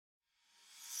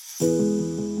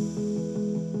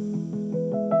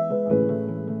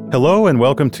Hello and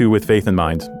welcome to With Faith in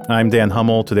Mind. I'm Dan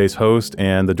Hummel, today's host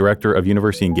and the Director of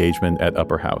University Engagement at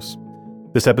Upper House.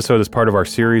 This episode is part of our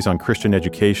series on Christian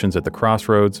educations at the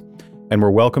Crossroads, and we're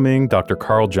welcoming Dr.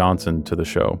 Carl Johnson to the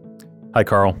show. Hi,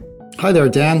 Carl. Hi there,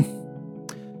 Dan.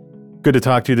 Good to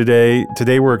talk to you today.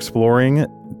 Today we're exploring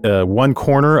one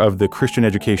corner of the Christian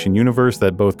education universe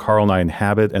that both Carl and I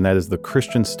inhabit, and that is the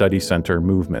Christian Study Center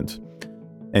movement.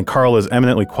 And Carl is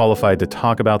eminently qualified to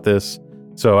talk about this,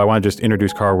 so I want to just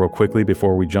introduce Carl real quickly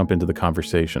before we jump into the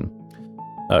conversation.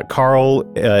 Carl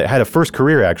had a first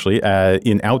career, actually,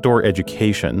 in outdoor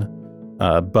education,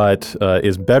 but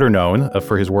is better known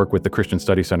for his work with the Christian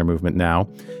Study Center movement now.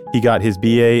 He got his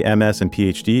BA, MS, and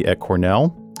PhD at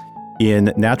Cornell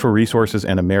in Natural Resources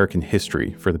and American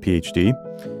History for the PhD.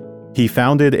 He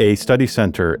founded a study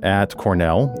center at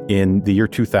Cornell in the year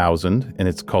 2000, and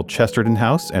it's called Chesterton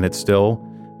House, and it's still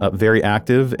very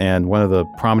active and one of the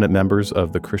prominent members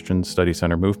of the Christian Study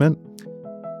Center movement.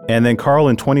 And then Carl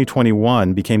in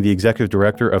 2021 became the executive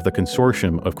director of the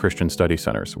Consortium of Christian Study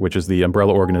Centers, which is the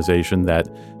umbrella organization that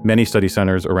many study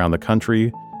centers around the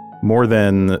country, more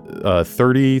than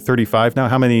 30, 35 now.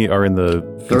 How many are in the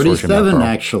consortium 37, now,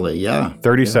 actually, yeah.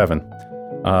 37.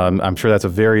 Yeah. I'm sure that's a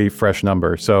very fresh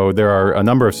number. So there are a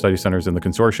number of study centers in the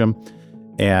consortium,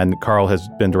 and Carl has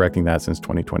been directing that since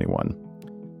 2021.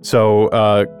 So,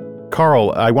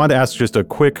 Carl, I want to ask just a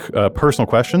quick personal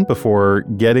question before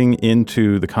getting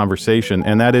into the conversation.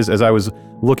 And that is, as I was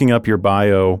looking up your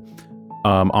bio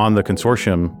on the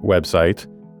consortium website,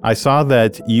 I saw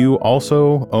that you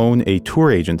also own a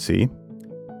tour agency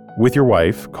with your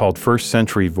wife called First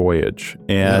Century Voyage.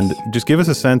 And Yes. Just give us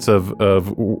a sense of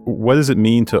what does it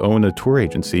mean to own a tour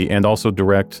agency and also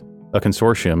direct a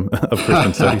consortium of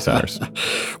Christian study centers?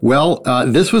 Well,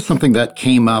 this was something that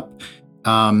came up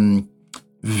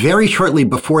very shortly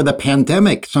before the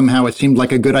pandemic. Somehow it seemed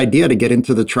like a good idea to get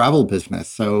into the travel business.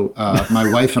 So my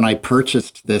wife and I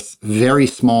purchased this very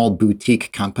small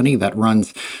boutique company that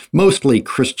runs mostly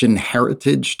Christian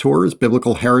heritage tours,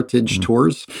 biblical heritage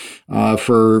tours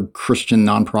for Christian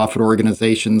nonprofit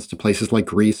organizations to places like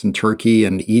Greece and Turkey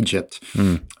and Egypt.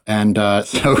 And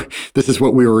so this is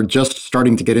what we were just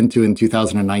starting to get into in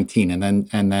 2019. And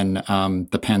then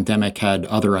the pandemic had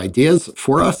other ideas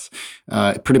for us.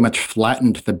 It pretty much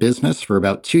flattened the business for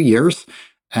about 2 years.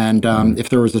 And if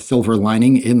there was a silver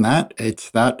lining in that, it's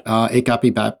that it got me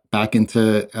back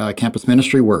into campus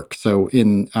ministry work. So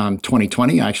in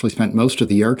 2020, I actually spent most of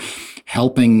the year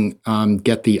helping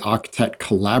get the Octet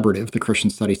Collaborative, the Christian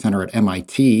Study Center at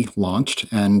MIT, launched.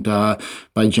 And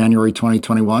by January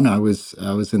 2021, I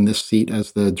was in this seat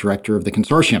as the director of the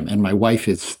consortium. And my wife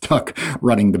is stuck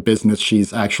running the business.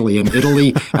 She's actually in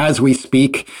Italy as we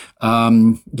speak.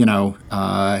 In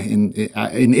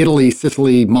Italy,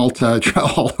 Sicily, Malta,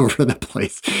 all over the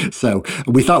place. So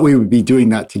we thought we would be doing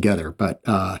that together, but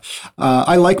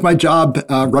I like my job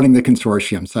running the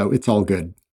consortium, so it's all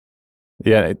good.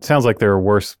 Yeah, it sounds like there are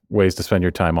worse ways to spend your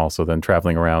time also than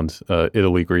traveling around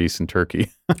Italy, Greece, and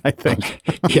Turkey, I think.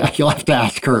 Yeah, you'll have to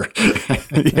ask her.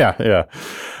 Yeah.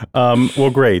 Well,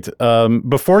 great.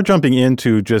 Before jumping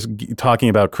into just talking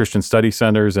about Christian study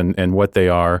centers and what they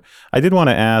are, I did want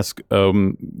to ask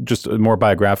just a more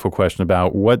biographical question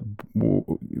about what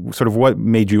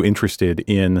made you interested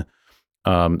in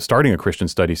starting a Christian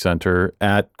study center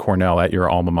at Cornell, at your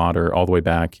alma mater, all the way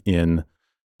back in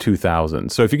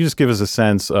 2000. So if you could just give us a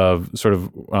sense of sort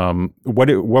of what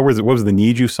was the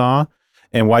need you saw,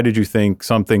 and why did you think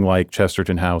something like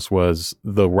Chesterton House was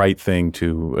the right thing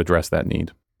to address that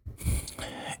need?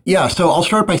 Yeah, so I'll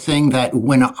start by saying that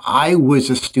when I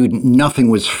was a student, nothing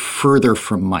was further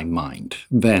from my mind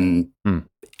than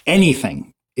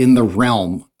anything in the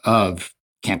realm of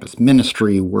campus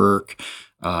ministry work.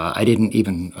 I didn't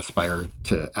even aspire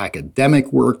to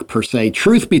academic work per se.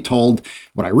 Truth be told,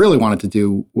 what I really wanted to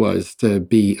do was to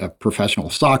be a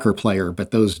professional soccer player, but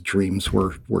those dreams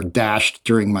were dashed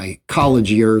during my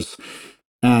college years.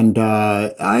 And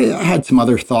I had some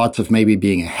other thoughts of maybe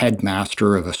being a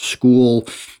headmaster of a school.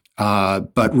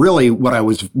 But really what I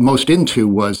was most into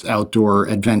was outdoor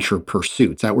adventure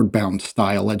pursuits, outward bound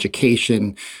style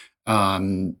education,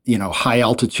 high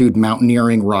altitude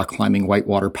mountaineering, rock climbing,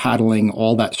 whitewater paddling,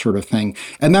 all that sort of thing.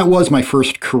 And that was my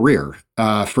first career.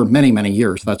 For many, many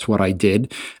years, that's what I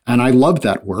did. And I love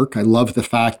that work. I love the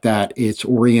fact that it's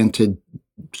oriented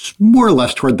more or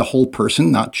less toward the whole person,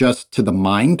 not just to the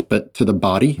mind, but to the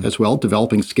body as well,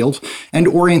 developing skills, and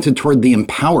oriented toward the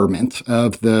empowerment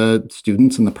of the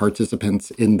students and the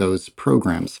participants in those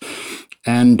programs.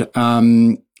 And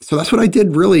so that's what I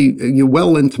did really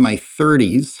well into my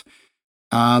 30s.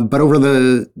 But over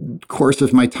the course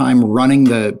of my time running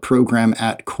the program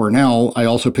at Cornell, I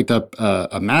also picked up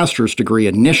a master's degree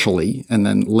initially, and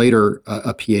then later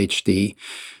a PhD.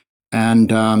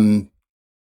 And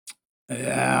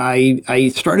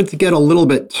I started to get a little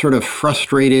bit sort of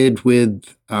frustrated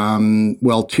with,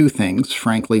 two things,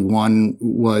 frankly. One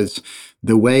was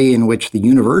the way in which the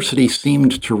university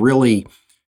seemed to really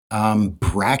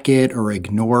bracket or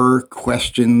ignore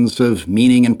questions of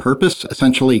meaning and purpose,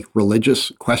 essentially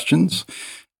religious questions.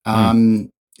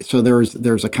 So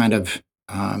there's a kind of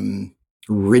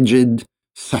rigid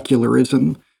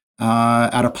secularism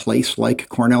at a place like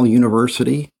Cornell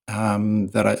University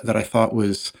that I thought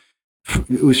was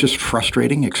just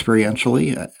frustrating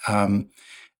experientially.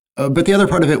 But the other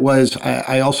part of it was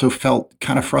I also felt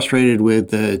kind of frustrated with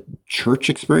the church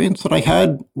experience that I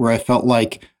had, where I felt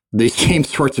like these same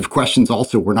sorts of questions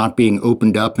also were not being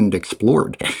opened up and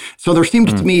explored. So there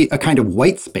seemed to me a kind of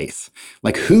white space,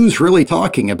 like who's really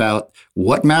talking about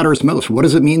what matters most? What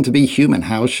does it mean to be human?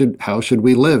 How should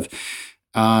we live?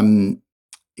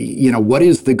 What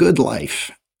is the good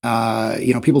life?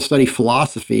 People study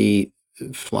philosophy.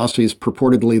 Philosophy is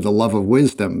purportedly the love of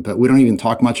wisdom, but we don't even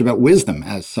talk much about wisdom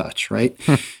as such, right?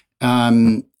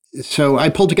 So I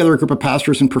pulled together a group of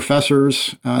pastors and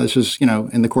professors. This was,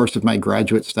 in the course of my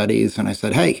graduate studies. And I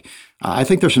said, hey, I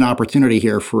think there's an opportunity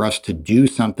here for us to do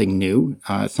something new,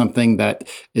 something that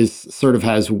is sort of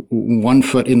has one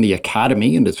foot in the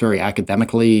academy and is very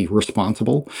academically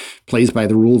responsible, plays by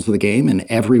the rules of the game in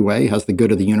every way, has the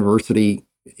good of the university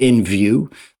in view.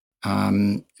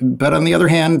 But on the other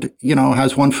hand,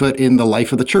 has one foot in the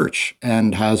life of the church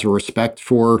and has a respect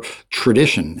for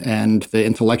tradition and the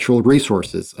intellectual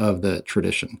resources of the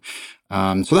tradition.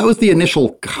 So that was the initial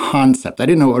concept. I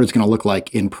didn't know what it was going to look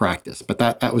like in practice, but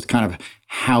that was kind of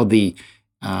how the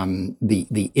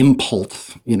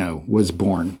impulse, was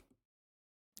born.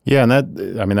 Yeah, and that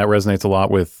resonates a lot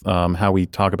with how we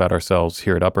talk about ourselves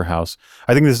here at Upper House.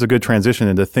 I think this is a good transition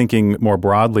into thinking more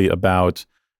broadly about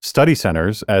study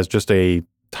centers as just a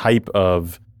type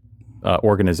of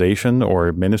organization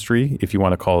or ministry, if you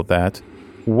want to call it that.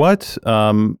 What,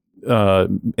 and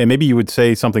maybe you would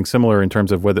say something similar in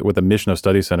terms of what the mission of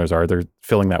study centers are. They're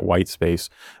filling that white space.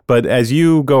 But as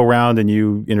you go around and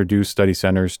you introduce study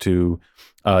centers to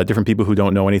different people who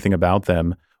don't know anything about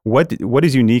them, what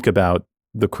is unique about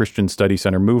the Christian Study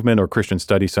Center movement or Christian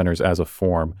study centers as a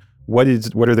form? What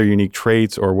are their unique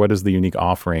traits, or what is the unique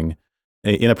offering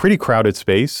in a pretty crowded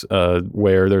space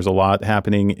where there's a lot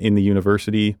happening in the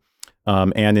university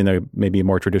and in a maybe a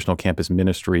more traditional campus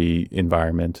ministry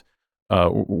environment?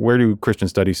 Where do Christian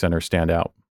Study Centers stand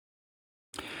out?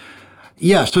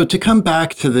 Yeah, so to come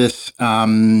back to this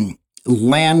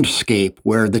landscape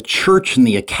where the church and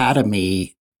the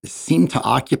academy seem to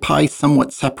occupy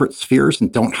somewhat separate spheres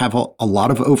and don't have a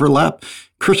lot of overlap,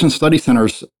 Christian Study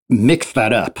Centers mix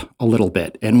that up a little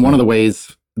bit. And one of the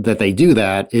ways that they do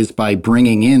that is by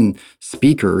bringing in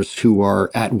speakers who are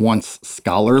at once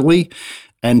scholarly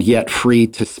and yet free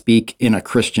to speak in a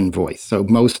Christian voice. So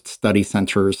most study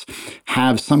centers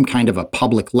have some kind of a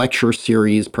public lecture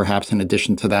series, perhaps in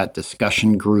addition to that,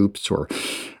 discussion groups or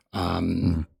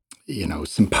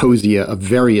symposia of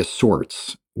various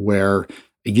sorts, where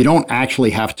you don't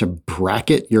actually have to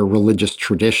bracket your religious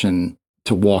tradition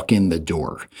to walk in the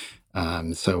door.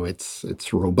 So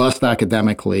it's robust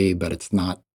academically, but it's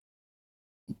not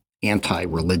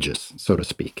anti-religious, so to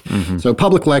speak. So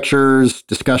public lectures,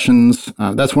 discussions,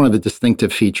 that's one of the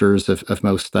distinctive features of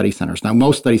most study centers. Now,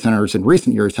 most study centers in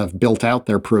recent years have built out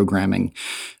their programming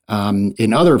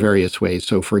in other various ways.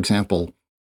 So, for example,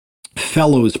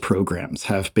 fellows programs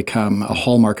have become a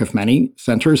hallmark of many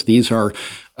centers. These are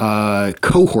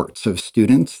cohorts of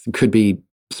students. It could be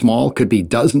small, could be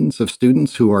dozens of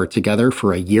students who are together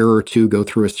for a year or two, go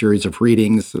through a series of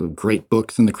readings, great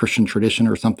books in the Christian tradition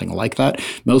or something like that.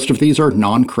 Most of these are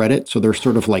non-credit, so they're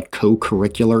sort of like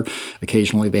co-curricular.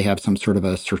 Occasionally they have some sort of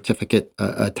a certificate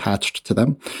attached to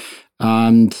them.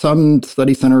 Some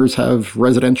study centers have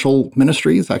residential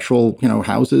ministries, actual,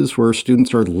 houses where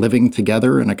students are living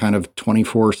together in a kind of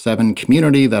 24/7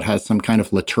 community that has some kind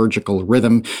of liturgical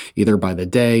rhythm, either by the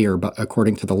day or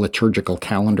according to the liturgical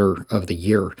calendar of the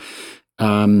year.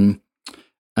 And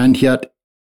yet,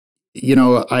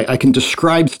 I can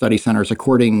describe study centers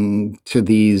according to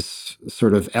these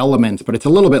sort of elements, but it's a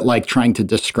little bit like trying to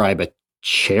describe a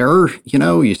chair.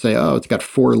 You say, oh, it's got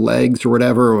 4 legs or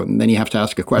whatever. And then you have to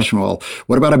ask a question. Well,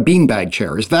 what about a beanbag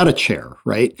chair? Is that a chair?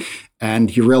 Right.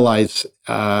 And you realize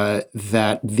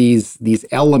that these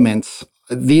elements,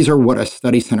 these are what a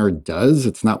study center does.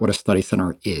 It's not what a study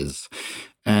center is.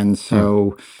 And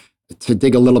so to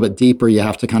dig a little bit deeper, you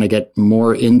have to kind of get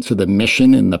more into the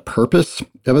mission and the purpose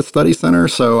of a study center.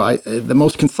 So the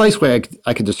most concise way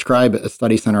I could describe a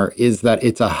study center is that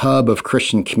it's a hub of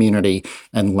Christian community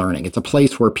and learning. It's a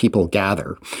place where people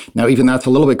gather. Now, even that's a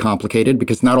little bit complicated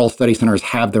because not all study centers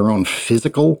have their own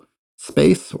physical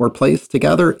space or place to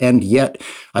gather. And yet,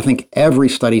 I think every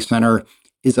study center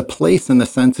is a place in the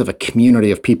sense of a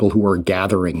community of people who are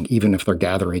gathering, even if they're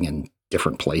gathering in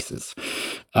different places.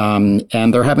 And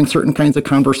they're having certain kinds of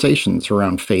conversations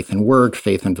around faith and work,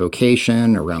 faith and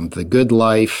vocation, around the good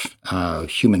life,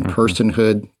 human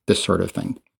personhood, this sort of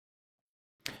thing.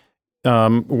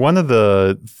 One of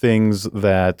the things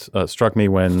that struck me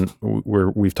when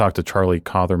we've talked to Charlie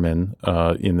Cotherman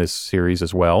in this series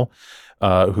as well,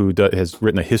 who has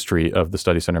written a history of the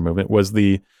Study Center movement, was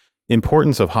the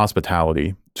importance of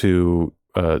hospitality to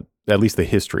at least the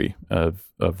history of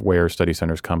where study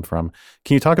centers come from.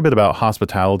 Can you talk a bit about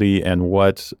hospitality and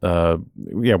what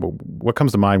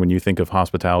comes to mind when you think of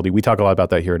hospitality? We talk a lot about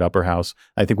that here at Upper House.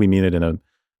 I think we mean it in a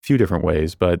few different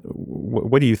ways, but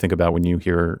what do you think about when you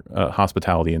hear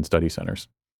hospitality in study centers?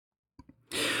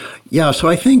 Yeah, so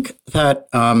I think that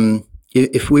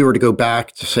if we were to go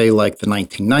back to, say, like the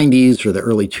 1990s or the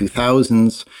early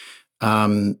 2000s,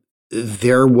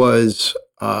 there was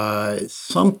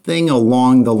something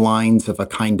along the lines of a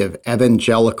kind of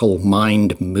evangelical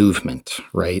mind movement,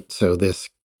 right? So this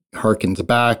harkens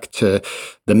back to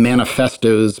the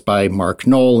manifestos by Mark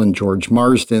Knoll and George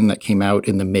Marsden that came out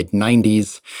in the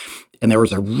mid-90s. And there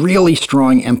was a really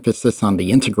strong emphasis on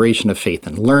the integration of faith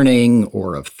and learning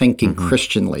or of thinking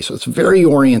Christianly. So it's very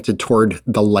oriented toward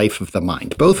the life of the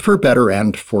mind, both for better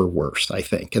and for worse, I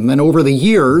think. And then over the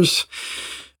years,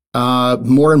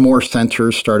 more and more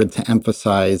centers started to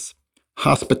emphasize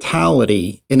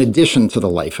hospitality in addition to the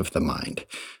life of the mind.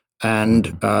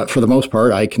 And for the most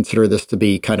part, I consider this to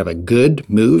be kind of a good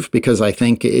move because I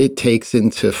think it takes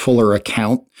into fuller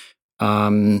account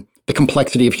the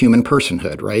complexity of human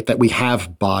personhood, right? That we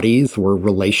have bodies, we're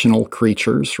relational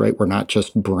creatures, right? We're not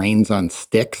just brains on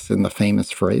sticks, in the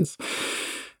famous phrase.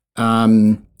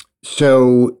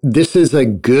 So this is a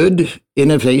good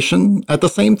innovation. At the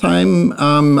same time,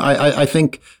 I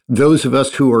think those of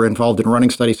us who are involved in running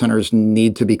study centers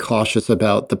need to be cautious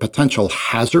about the potential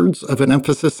hazards of an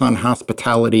emphasis on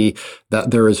hospitality,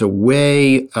 that there is a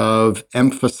way of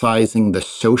emphasizing the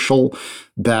social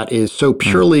that is so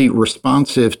purely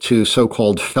responsive to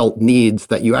so-called felt needs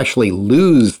that you actually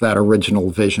lose that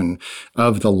original vision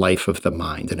of the life of the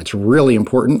mind. And it's really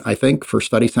important, I think, for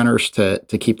study centers to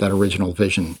keep that original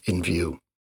vision in view.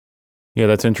 Yeah,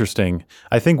 that's interesting.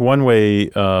 I think one way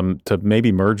to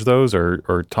maybe merge those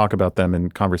or talk about them in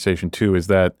conversation too is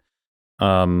that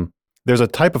there's a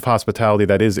type of hospitality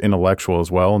that is intellectual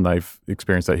as well, and I've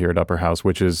experienced that here at Upper House,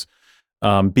 which is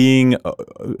being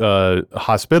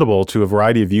hospitable to a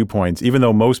variety of viewpoints, even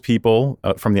though most people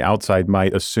from the outside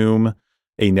might assume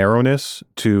a narrowness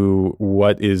to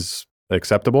what is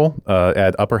acceptable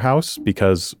at Upper House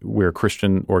because we're a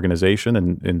Christian organization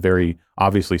and very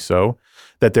obviously so,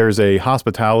 that there's a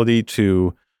hospitality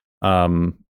to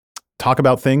talk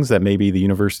about things that maybe the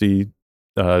university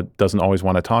doesn't always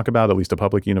want to talk about, at least a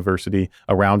public university,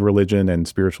 around religion and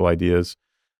spiritual ideas.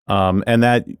 And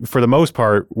that for the most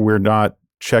part, we're not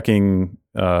checking,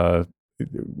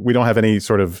 we don't have any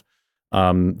sort of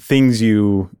things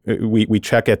we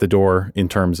check at the door in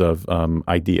terms of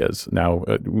ideas. Now,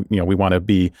 we want to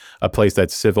be a place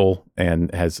that's civil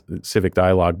and has civic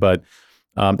dialogue, but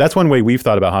that's one way we've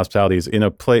thought about hospitality is in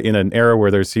an era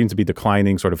where there seems to be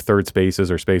declining sort of third spaces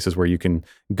or spaces where you can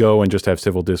go and just have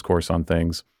civil discourse on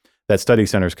things, that study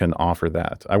centers can offer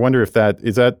that. I wonder if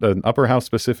is that an Upper House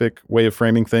specific way of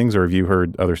framing things, or have you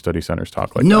heard other study centers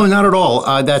talk like that? No, not at all.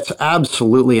 That's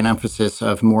absolutely an emphasis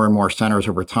of more and more centers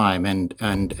over time, and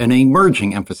an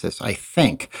emerging emphasis, I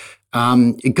think.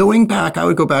 Going back, I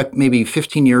would go back maybe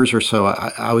 15 years or so.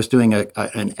 I was doing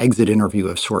an exit interview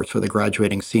of sorts with a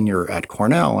graduating senior at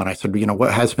Cornell. And I said,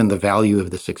 what has been the value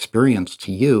of this experience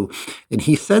to you? And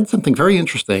he said something very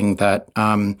interesting that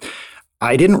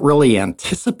I didn't really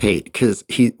anticipate, because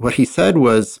what he said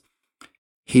was,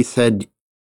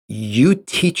 you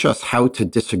teach us how to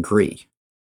disagree.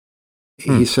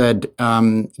 He said,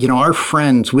 our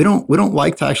friends, we don't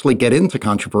like to actually get into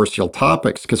controversial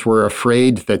topics because we're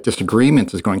afraid that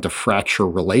disagreement is going to fracture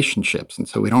relationships. And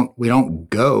so we don't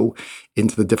go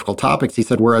into the difficult topics. He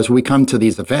said, whereas we come to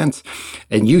these events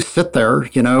and you sit there,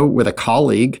 with a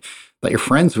colleague that you're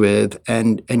friends with,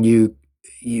 and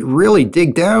you really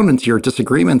dig down into your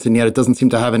disagreements, and yet it doesn't seem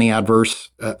to have any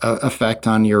adverse effect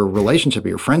on your relationship or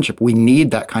your friendship. We need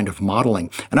that kind of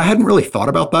modeling. And I hadn't really thought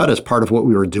about that as part of what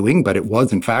we were doing, but it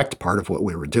was, in fact, part of what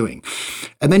we were doing.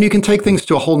 And then you can take things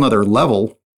to a whole nother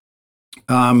level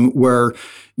where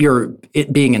you're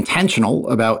being intentional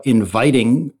about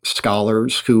inviting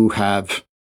scholars who have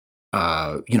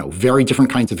very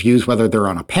different kinds of views, whether they're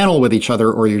on a panel with each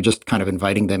other or you're just kind of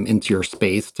inviting them into your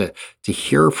space to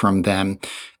hear from them.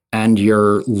 And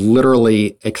you're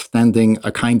literally extending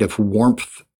a kind of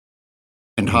warmth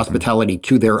and hospitality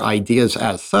to their ideas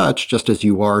as such, just as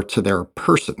you are to their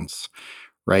persons,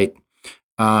 right?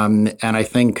 And I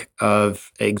think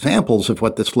of examples of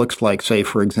what this looks like, say,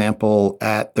 for example,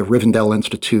 at the Rivendell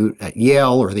Institute at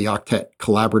Yale or the Octet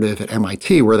Collaborative at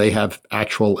MIT, where they have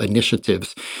actual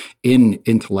initiatives in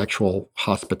intellectual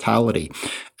hospitality.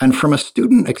 And from a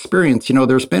student experience,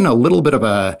 there's been a little bit of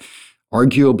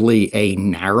arguably a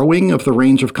narrowing of the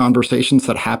range of conversations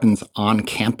that happens on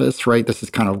campus, right? This is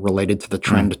kind of related to the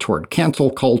trend toward cancel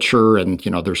culture. And,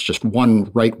 there's just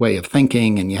one right way of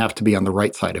thinking, and you have to be on the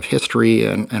right side of history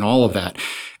and all of that.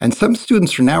 And some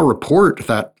students now report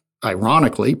that,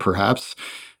 ironically, perhaps,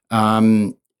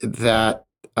 that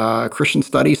Christian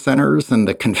study centers and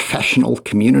the confessional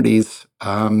communities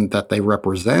that they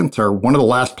represent are one of the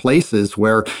last places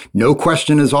where no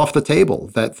question is off the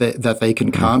table, that they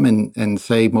can come and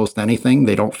say most anything.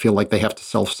 They don't feel like they have to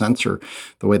self-censor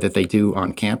the way that they do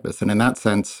on campus. And in that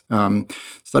sense,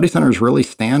 study centers really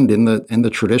stand in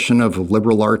the tradition of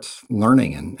liberal arts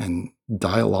learning and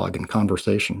dialogue and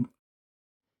conversation.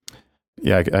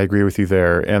 Yeah, I agree with you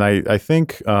there. And I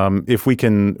think if we've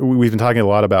been talking a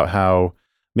lot about how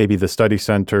maybe the study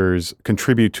centers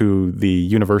contribute to the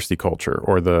university culture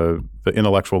or the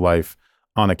intellectual life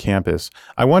on a campus.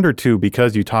 I wonder too,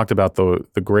 because you talked about the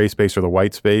gray space or the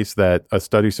white space that a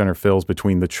study center fills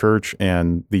between the church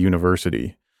and the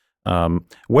university.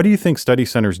 What do you think study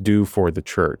centers do for the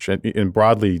church? And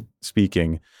broadly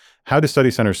speaking, how do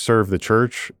study centers serve the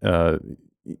church?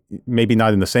 Maybe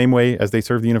not in the same way as they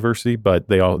serve the university, but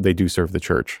they do serve the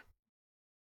church.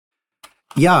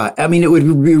 Yeah, I mean, it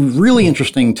would be really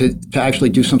interesting to actually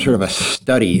do some sort of a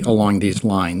study along these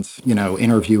lines,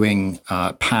 interviewing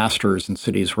pastors in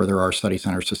cities where there are study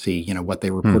centers to see, what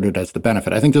they reported as the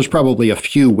benefit. I think there's probably a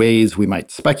few ways we might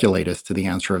speculate as to the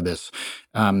answer of this.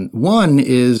 One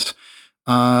is,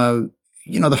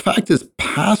 the fact is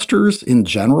pastors in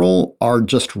general are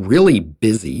just really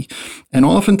busy. And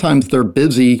oftentimes they're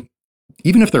busy,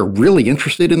 even if they're really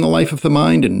interested in the life of the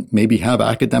mind and maybe have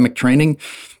academic training,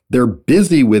 they're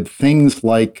busy with things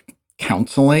like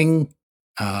counseling,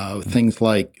 things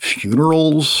like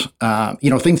funerals,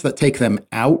 things that take them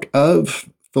out of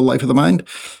the life of the mind.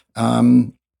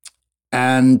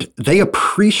 And they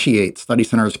appreciate study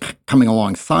centers coming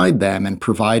alongside them and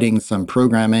providing some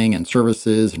programming and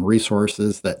services and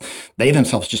resources that they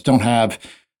themselves just don't have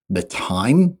the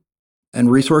time and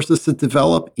resources to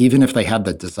develop, even if they had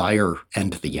the desire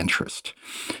and the interest.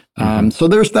 So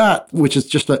there's that, which is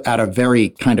just at a very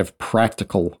kind of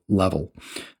practical level.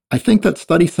 I think that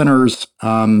study centers,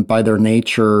 by their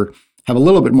nature, have a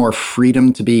little bit more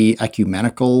freedom to be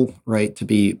ecumenical, right? To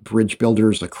be bridge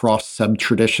builders across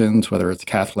sub-traditions, whether it's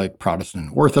Catholic,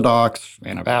 Protestant, Orthodox,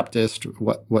 Anabaptist,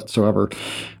 whatsoever.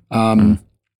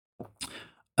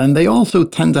 And they also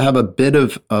tend to have a bit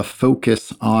of a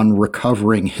focus on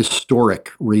recovering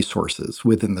historic resources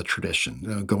within the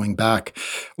tradition, going back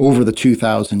over the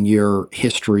 2,000-year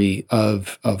history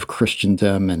of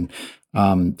Christendom and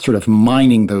sort of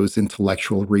mining those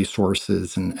intellectual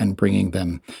resources and bringing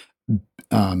them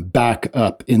back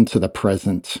up into the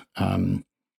present. Out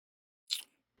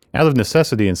of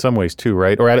necessity in some ways too,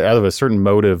 right? Or out of a certain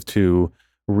motive to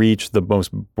reach the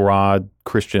most broad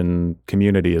Christian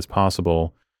community as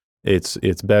possible.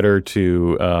 It's better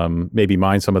to maybe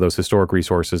mine some of those historic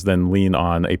resources than lean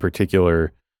on a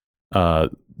particular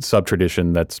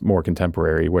sub-tradition that's more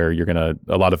contemporary, where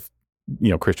a lot of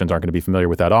Christians aren't going to be familiar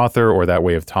with that author or that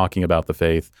way of talking about the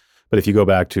faith. But if you go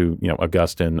back to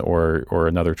Augustine or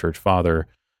another church father,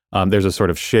 there's a sort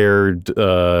of shared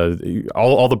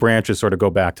all the branches sort of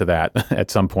go back to that at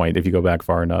some point if you go back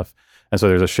far enough, and so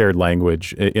there's a shared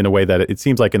language in a way that it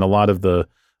seems like in a lot of the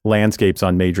landscapes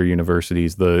on major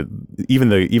universities, even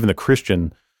the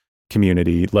Christian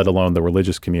community, let alone the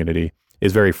religious community,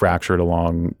 is very fractured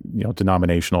along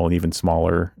denominational and even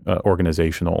smaller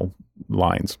organizational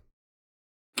lines.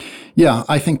 Yeah,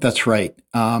 I think that's right.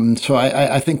 So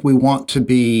I think we want to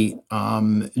be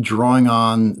drawing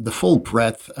on the full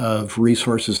breadth of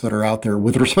resources that are out there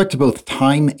with respect to both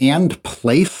time and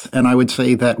place. And I would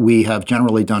say that we have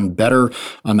generally done better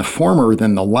on the former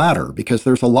than the latter, because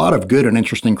there's a lot of good and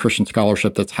interesting Christian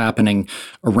scholarship that's happening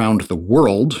around the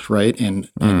world, right, in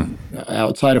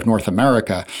outside of North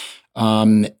America.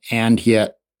 And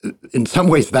yet, in some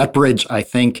ways, that bridge, I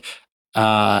think,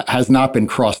 has not been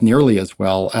crossed nearly as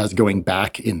well as going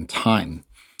back in time.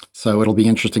 So it'll be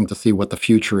interesting to see what the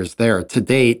future is there. To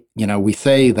date, we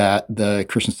say that the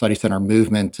Christian Study Center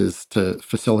movement is to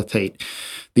facilitate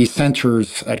these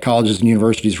centers at colleges and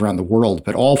universities around the world,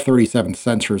 but all 37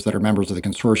 centers that are members of the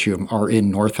consortium are in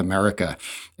North America.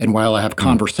 And while I have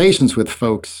conversations with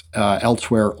folks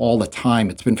elsewhere all the time,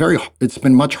 it's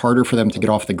been much harder for them to get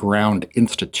off the ground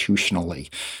institutionally.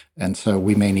 And so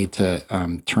we may need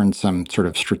to turn some sort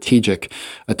of strategic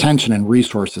attention and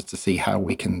resources to see how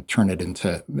we can turn it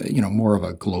into, more of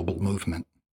a global movement.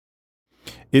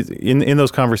 In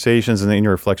those conversations and in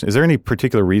your reflection, is there any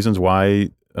particular reasons why,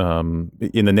 in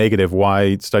the negative,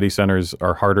 why study centers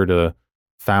are harder to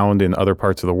found in other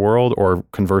parts of the world, or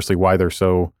conversely, why they're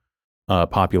so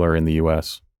popular in the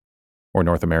U.S. or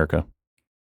North America?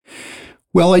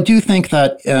 Well, I do think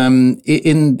that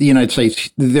in the United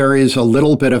States, there is a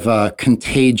little bit of a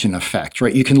contagion effect,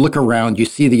 right? You can look around, you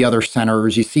see the other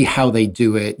centers, you see how they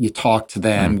do it, you talk to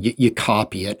them, you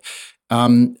copy it.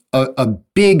 A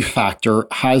big factor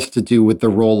has to do with the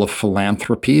role of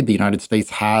philanthropy. The United States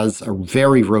has a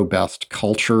very robust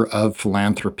culture of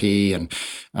philanthropy, and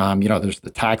there's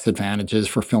the tax advantages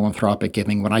for philanthropic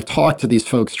giving. When I talk to these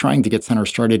folks trying to get centers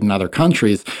started in other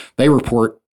countries, they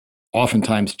report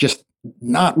oftentimes just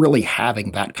not really having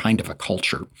that kind of a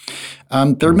culture.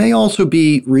 There may also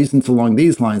be reasons along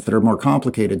these lines that are more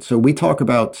complicated. So we talk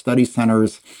about study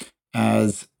centers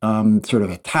as sort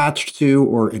of attached to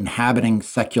or inhabiting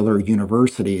secular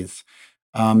universities.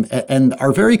 And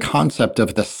our very concept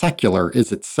of the secular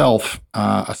is itself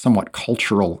a somewhat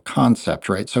cultural concept,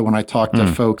 right? So when I talk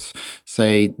to folks,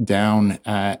 say, down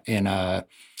in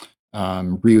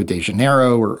Rio de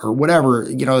Janeiro or whatever,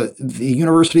 the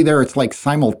university there, it's like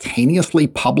simultaneously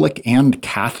public and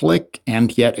Catholic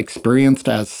and yet experienced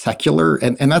as secular.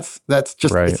 And that's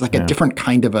just, Right, it's like a different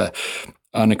kind of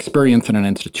an experience in an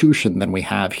institution than we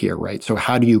have here, right? So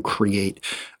how do you create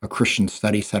a Christian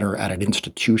study center at an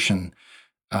institution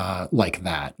like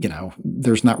that?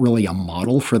 There's not really a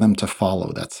model for them to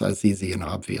follow that's as easy and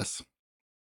obvious.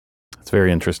 It's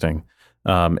very interesting.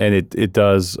 And it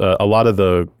does a lot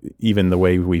of even the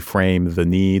way we frame the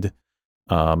need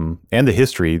and the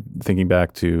history, thinking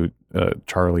back to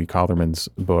Charlie Collerman's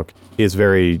book, is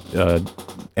very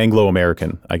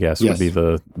Anglo-American, I guess, would be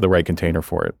the right container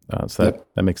for it. So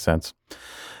that makes sense.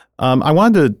 I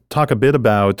wanted to talk a bit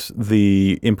about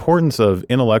the importance of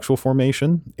intellectual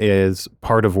formation as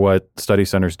part of what study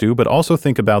centers do, but also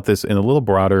think about this in a little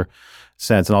broader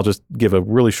sense. And I'll just give a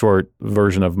really short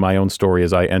version of my own story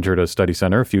as I entered a study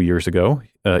center a few years ago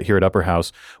here at Upper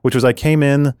House, which was I came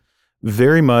in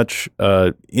very much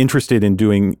interested in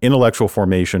doing intellectual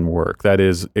formation work. That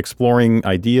is, exploring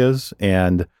ideas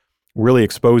and really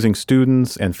exposing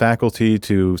students and faculty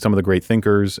to some of the great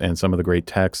thinkers and some of the great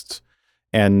texts,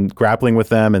 and grappling with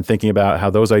them and thinking about how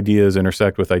those ideas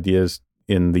intersect with ideas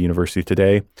in the university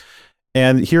today.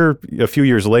 And here, a few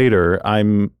years later,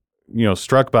 I'm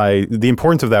struck by the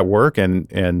importance of that work, and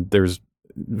there's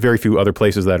very few other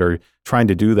places that are trying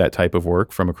to do that type of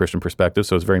work from a Christian perspective,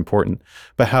 so it's very important.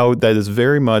 But how that is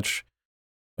very much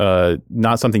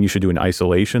not something you should do in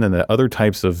isolation, and that other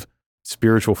types of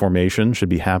spiritual formation should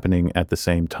be happening at the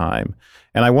same time.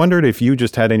 And I wondered if you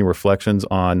just had any reflections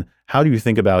on how do you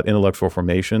think about intellectual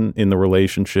formation in the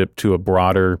relationship to a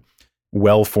broader,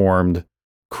 well-formed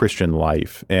Christian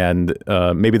life. And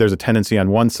maybe there's a tendency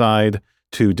on one side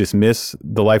to dismiss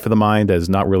the life of the mind as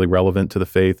not really relevant to the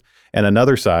faith, and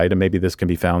another side, and maybe this can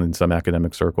be found in some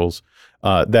academic circles,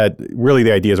 that really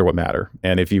the ideas are what matter.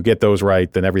 And if you get those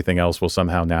right, then everything else will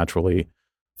somehow naturally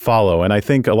follow. And I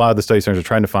think a lot of the study centers are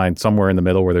trying to find somewhere in the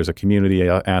middle where there's a community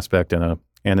aspect and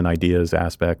an ideas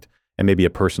aspect, and maybe a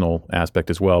personal aspect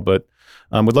as well. But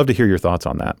would love to hear your thoughts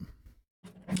on that.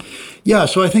 Yeah,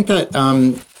 so I think that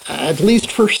at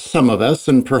least for some of us,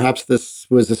 and perhaps this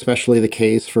was especially the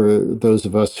case for those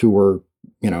of us who were,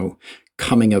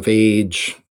 coming of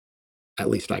age, at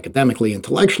least academically,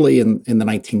 intellectually, in the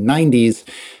 1990s,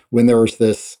 when there was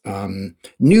this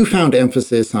newfound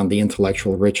emphasis on the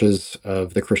intellectual riches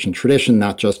of the Christian tradition,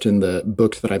 not just in the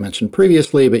books that I mentioned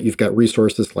previously, but you've got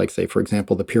resources like, say, for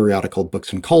example, the periodical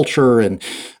Books and Culture, and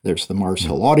there's the Mars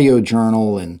Hill Audio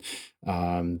Journal, and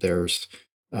there's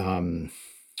the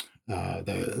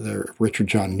Richard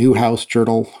John Newhouse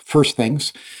journal, First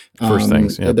Things. First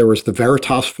Things, yeah. There was the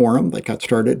Veritas Forum that got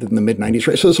started in the mid-90s.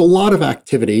 Right? So there's a lot of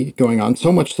activity going on,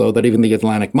 so much so that even the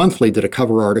Atlantic Monthly did a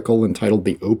cover article entitled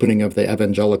The Opening of the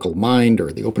Evangelical Mind,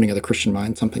 or The Opening of the Christian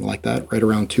Mind, something like that, right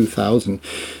around 2000.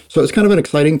 So it's kind of an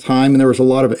exciting time, and there was a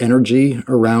lot of energy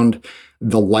around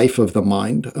the life of the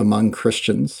mind among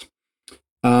Christians.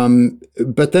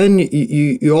 But then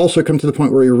you also come to the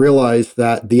point where you realize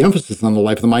that the emphasis on the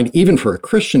life of the mind, even for a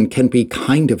Christian, can be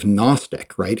kind of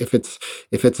Gnostic, right? If it's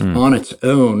on its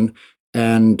own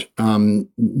and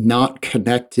not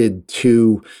connected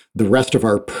to the rest of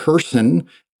our person,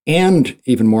 and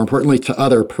even more importantly, to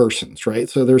other persons, right?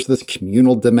 So there's this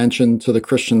communal dimension to the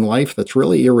Christian life that's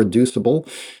really irreducible.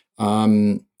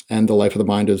 And the life of the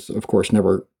mind is, of course,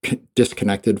 never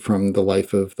disconnected from the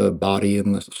life of the body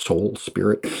and the soul,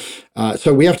 spirit.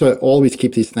 So we have to always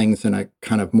keep these things in a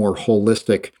kind of more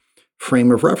holistic frame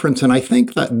of reference. And I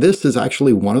think that this is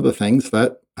actually one of the things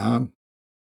that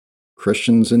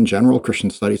Christians in general,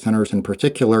 Christian study centers in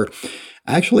particular,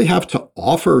 actually have to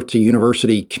offer to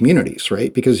university communities,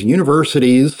 right? Because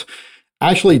universities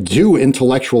actually do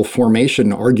intellectual formation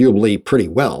arguably pretty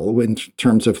well in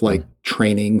terms of like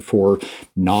training for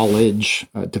knowledge,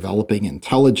 developing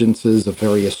intelligences of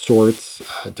various sorts,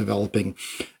 developing,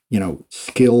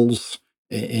 skills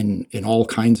in all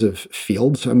kinds of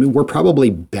fields. I mean, we're probably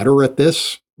better at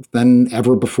this than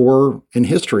ever before in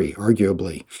history,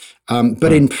 arguably,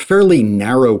 but in fairly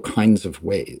narrow kinds of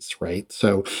ways, right?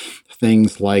 So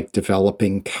things like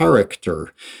developing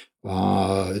character,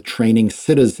 training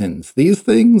citizens. These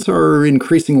things are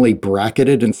increasingly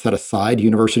bracketed and set aside.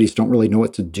 Universities don't really know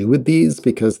what to do with these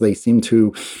because they seem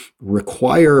to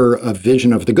require a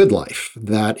vision of the good life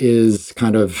that is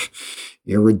kind of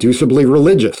irreducibly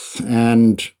religious.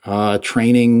 And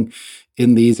training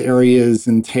in these areas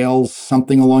entails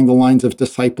something along the lines of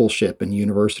discipleship, and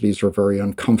universities are very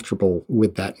uncomfortable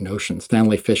with that notion.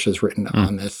 Stanley Fish has written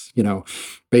on this,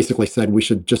 basically said we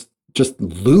should just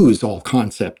lose all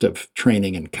concept of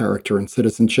training and character and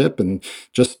citizenship and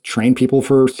just train people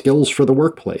for skills for the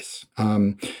workplace.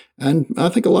 And I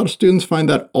think a lot of students find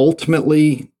that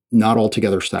ultimately not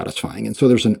altogether satisfying. And so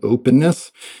there's an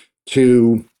openness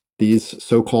to these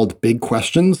so-called big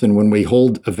questions. And when we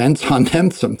hold events on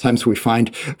them, sometimes we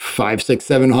find 500, 600,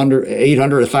 700,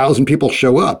 800, 1,000 people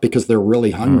show up because they're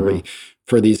really hungry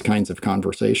for these kinds of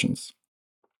conversations.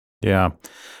 Yeah.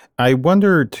 I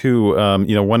wonder too,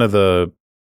 one of the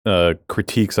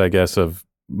critiques, I guess, of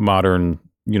modern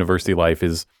university life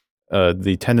is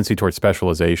the tendency towards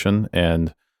specialization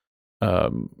and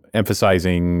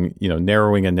emphasizing,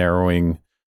 narrowing and narrowing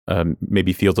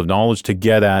maybe fields of knowledge to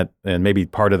get at, and maybe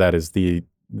part of that is the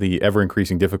ever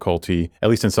increasing difficulty, at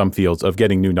least in some fields, of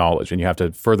getting new knowledge, and you have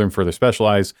to further and further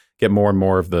specialize, get more and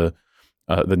more of the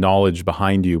knowledge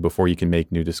behind you before you can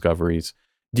make new discoveries.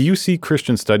 Do you see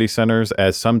Christian study centers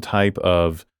as some type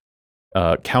of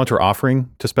counter offering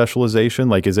to specialization?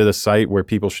 Like, is it a site where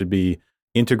people should be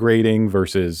integrating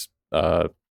versus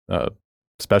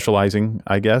specializing,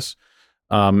 I guess?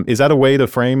 Is that a way to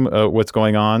frame what's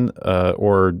going on,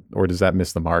 or does that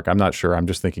miss the mark? I'm not sure. I'm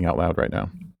just thinking out loud right now.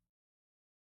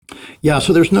 Yeah,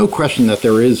 so there's no question that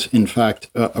there is, in fact,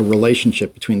 a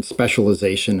relationship between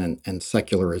specialization and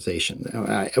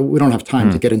secularization. We don't have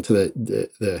time to get into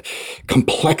the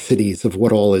complexities of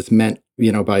what all is meant,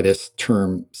 by this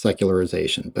term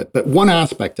secularization. But one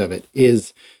aspect of it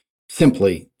is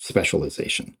simply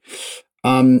specialization.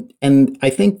 And I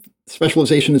think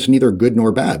specialization is neither good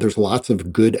nor bad. There's lots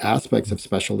of good aspects of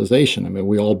specialization. I mean,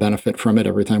 we all benefit from it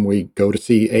every time we go to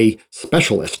see a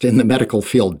specialist in the medical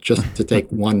field, just to take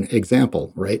one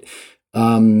example, right?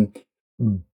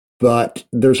 But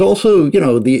there's also,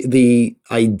 the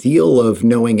ideal of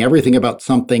knowing everything about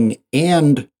something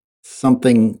and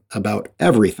something about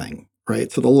everything, right?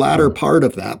 So the latter part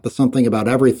of that, the something about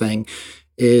everything,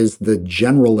 is the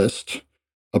generalist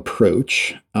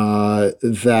approach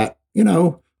that,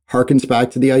 harkens back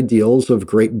to the ideals of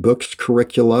great books,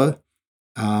 curricula,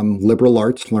 liberal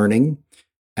arts learning.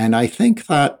 And I think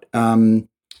that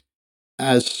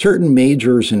as certain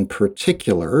majors in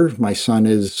particular, my son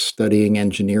is studying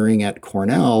engineering at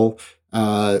Cornell,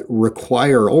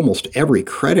 require almost every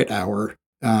credit hour,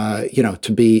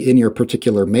 to be in your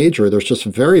particular major. There's just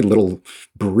very little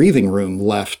breathing room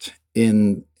left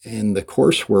in the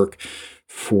coursework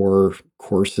for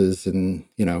courses in,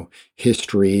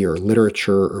 history or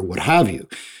literature or what have you.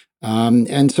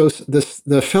 And so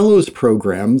the fellows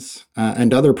programs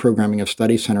and other programming of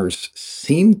study centers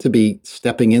seem to be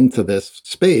stepping into this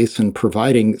space and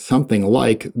providing something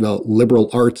like the liberal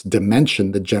arts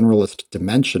dimension, the generalist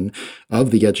dimension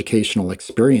of the educational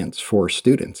experience for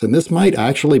students. And this might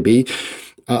actually be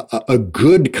a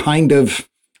good kind of,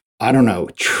 I don't know,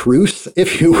 truce,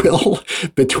 if you will,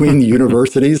 between the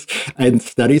universities and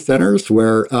study centers,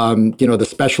 where the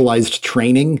specialized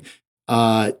training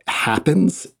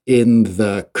happens in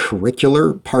the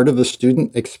curricular part of the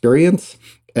student experience.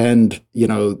 And,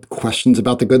 questions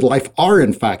about the good life are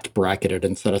in fact bracketed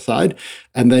and set aside.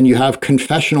 And then you have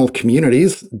confessional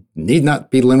communities, need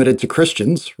not be limited to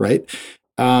Christians, right?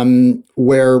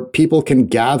 Where people can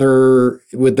gather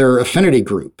with their affinity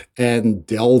group and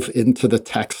delve into the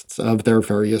texts of their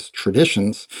various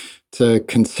traditions to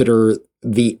consider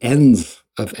the ends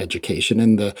of education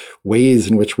and the ways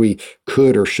in which we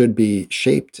could or should be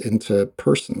shaped into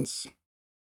persons.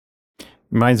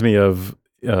 Reminds me of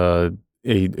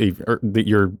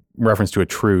your reference to a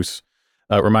truce.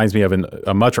 Reminds me of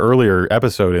a much earlier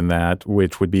episode in that,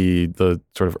 which would be the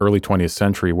sort of early 20th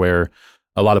century, where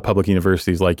a lot of public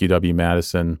universities like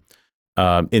UW-Madison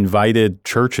invited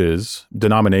churches,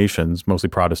 denominations, mostly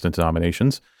Protestant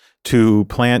denominations, to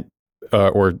plant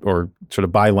or sort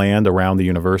of buy land around the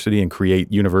university and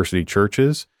create university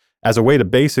churches as a way to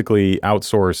basically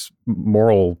outsource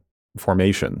moral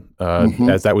formation,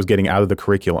 as that was getting out of the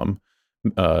curriculum.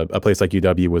 A place like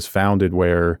UW was founded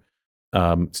where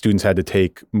students had to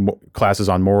take classes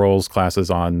on morals,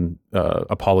 classes on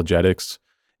apologetics,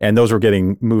 and those were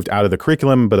getting moved out of the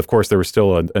curriculum. But of course, there was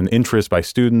still an interest by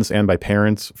students and by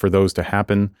parents for those to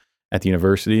happen at the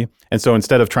university. And so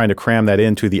instead of trying to cram that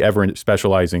into the ever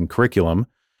specializing curriculum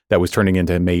that was turning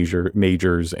into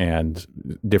majors and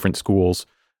different schools,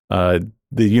 the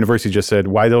university just said,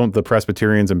 why don't the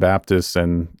Presbyterians and Baptists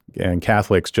and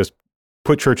Catholics just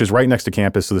put churches right next to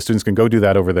campus so the students can go do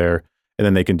that over there, and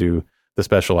then they can do the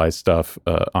specialized stuff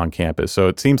on campus. So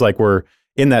it seems like we're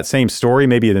in that same story,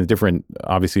 maybe in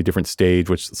obviously different stage,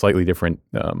 with slightly different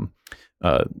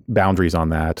boundaries on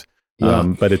that.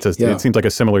 Yeah. But it seems like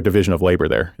a similar division of labor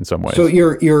there in some ways. So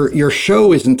your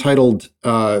show is entitled,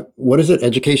 what is it?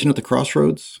 Education at the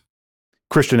Crossroads?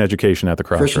 Christian Education at the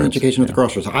Crossroads. Christian Education at the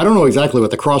Crossroads. I don't know exactly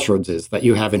what the crossroads is that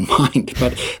you have in mind,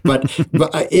 but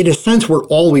in a sense, we're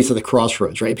always at the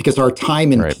crossroads, right? Because our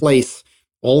time and place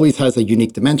always has a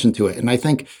unique dimension to it. And I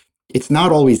think it's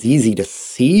not always easy to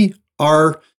see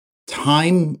our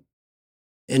time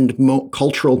and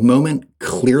cultural moment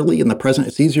clearly in the present.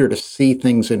 It's easier to see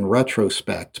things in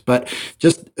retrospect. But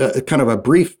just kind of a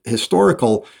brief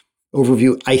historical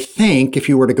overview, I think if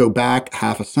you were to go back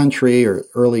half a century or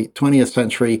early 20th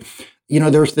century,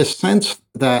 there's this sense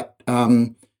that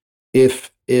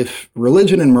if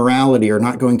religion and morality are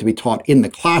not going to be taught in the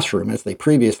classroom as they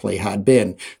previously had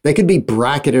been, they could be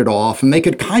bracketed off and they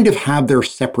could kind of have their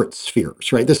separate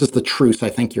spheres, right? This is the truce I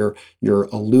think you're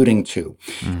alluding to.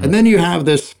 Mm-hmm. And then you have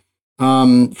this,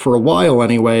 for a while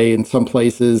anyway, in some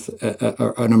places,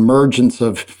 an emergence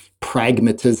of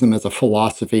pragmatism as a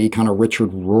philosophy, kind of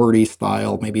Richard Rorty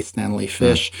style, maybe Stanley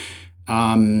Fish,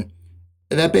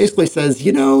 that basically says,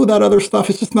 that other stuff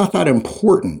is just not that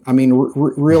important. I mean,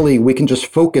 really, we can just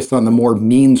focus on the more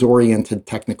means-oriented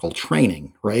technical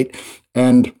training, right?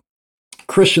 And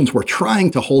Christians were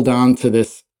trying to hold on to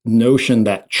this notion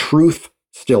that truth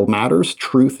still matters,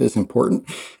 truth is important,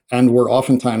 and we're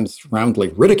oftentimes roundly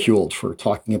ridiculed for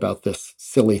talking about this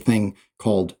silly thing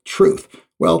called truth.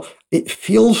 Well, it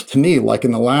feels to me like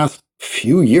in the last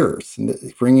few years,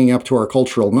 bringing up to our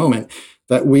cultural moment,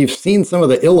 that we've seen some of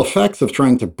the ill effects of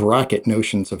trying to bracket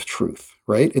notions of truth,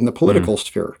 right, in the political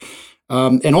sphere.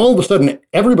 And all of a sudden,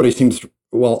 everybody seems,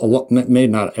 maybe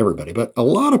not everybody, but a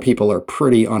lot of people are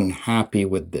pretty unhappy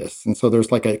with this. And so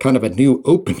there's like a kind of a new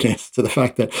openness to the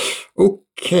fact that,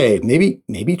 okay,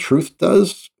 maybe truth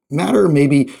does matter.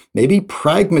 Maybe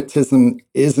pragmatism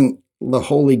isn't the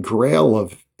holy grail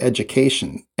of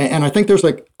education. And I think there's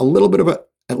like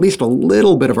at least a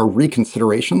little bit of a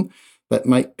reconsideration that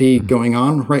might be going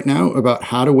on right now about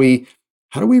how do we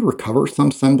recover some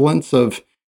semblance of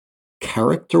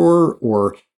character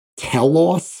or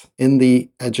telos in the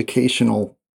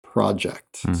educational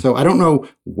project. So I don't know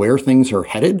where things are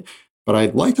headed, but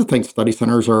I'd like to think study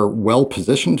centers are well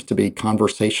positioned to be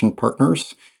conversation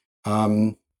partners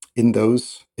in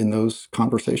those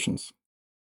conversations.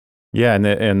 Yeah,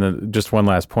 and just one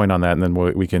last point on that, and then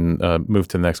we can move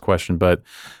to the next question. But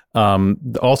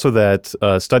also that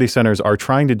study centers are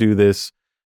trying to do this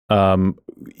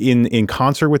in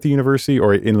concert with the university,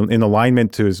 or in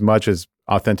alignment to as much as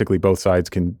authentically both sides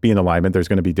can be in alignment. There's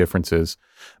going to be differences,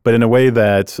 but in a way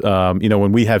that,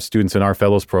 when we have students in our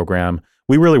fellows program,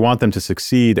 we really want them to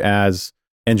succeed as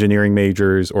engineering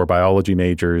majors or biology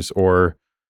majors or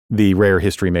the rare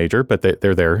history major, but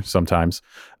they're there sometimes.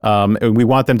 And we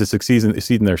want them to succeed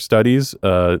in their studies,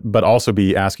 but also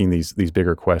be asking these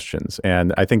bigger questions.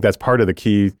 And I think that's part of the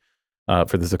key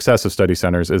for the success of study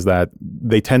centers, is that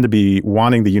they tend to be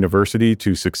wanting the university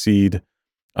to succeed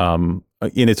in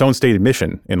its own stated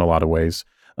mission in a lot of ways,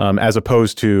 as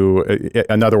opposed to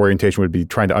another orientation would be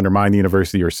trying to undermine the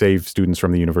university or save students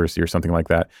from the university or something like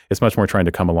that. It's much more trying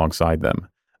to come alongside them.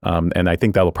 And I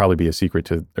think that'll probably be a secret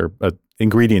to, or an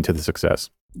ingredient to the success.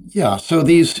 Yeah, so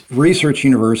these research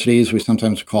universities, we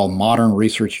sometimes call modern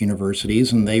research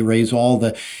universities, and they raise all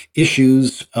the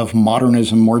issues of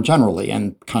modernism more generally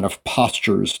and kind of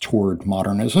postures toward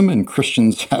modernism. And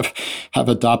Christians have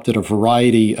adopted a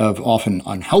variety of often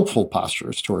unhelpful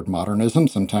postures toward modernism,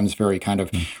 sometimes very kind of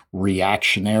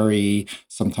reactionary,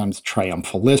 sometimes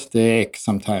triumphalistic,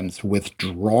 sometimes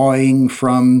withdrawing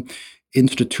from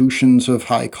institutions of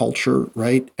high culture,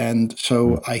 right? And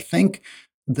so I think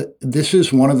this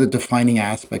is one of the defining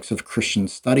aspects of Christian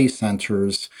study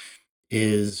centers,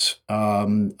 is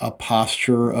a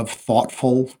posture of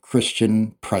thoughtful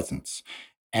Christian presence,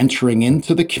 entering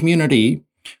into the community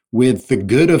with the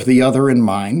good of the other in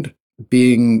mind,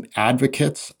 being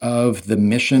advocates of the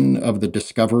mission of the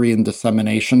discovery and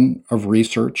dissemination of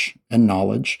research and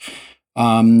knowledge,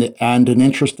 and an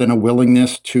interest and a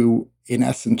willingness to, in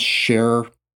essence, share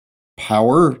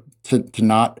power, to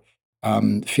not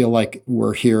feel like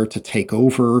we're here to take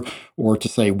over or to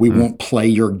say we won't play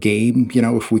your game,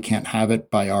 if we can't have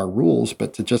it by our rules,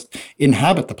 but to just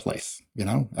inhabit the place,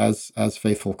 as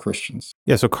faithful Christians.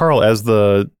 Yeah. So Carl, as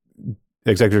the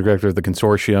executive director of the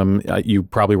consortium, you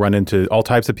probably run into all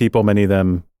types of people, many of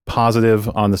them positive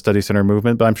on the study center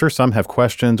movement, but I'm sure some have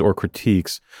questions or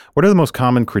critiques. What are the most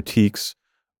common critiques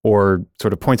or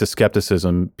sort of points of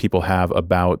skepticism people have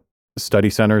about study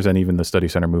centers and even the study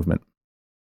center movement?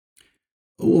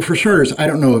 Well, for starters, I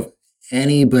don't know of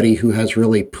anybody who has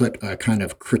really put a kind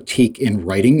of critique in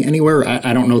writing anywhere.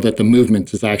 I don't know that the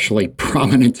movement is actually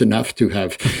prominent enough to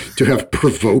have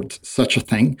provoked such a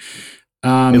thing.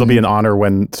 It'll be an honor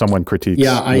when someone critiques the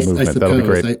movement. I suppose. That'll be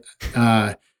great.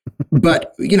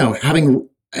 But having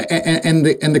and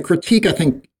the critique, I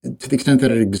think, to the extent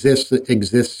that it exists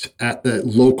at the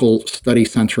local study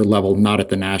center level, not at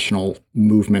the national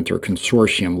movement or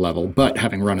consortium level. But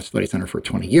having run a study center for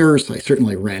 20 years, I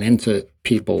certainly ran into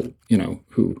people,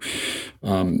 who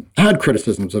had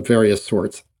criticisms of various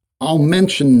sorts. I'll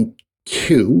mention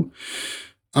two.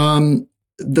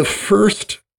 The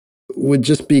first would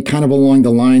just be kind of along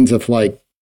the lines of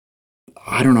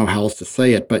I don't know how else to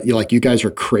say it, but you guys are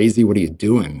crazy. What are you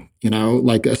doing?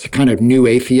 Like a kind of new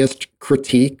atheist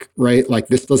critique, right? Like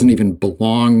this doesn't even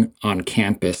belong on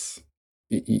campus,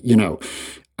 and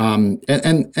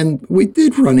we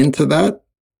did run into that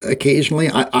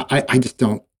occasionally. I just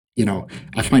don't,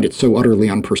 I find it so utterly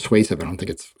unpersuasive. I don't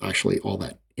think it's actually all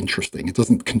that interesting. It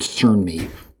doesn't concern me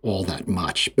all that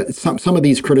much. But some of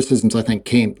these criticisms, I think,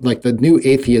 came, like the new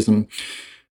atheism,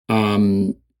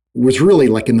 was really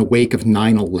like in the wake of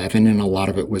 9/11, and a lot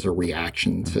of it was a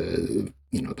reaction to,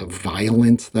 the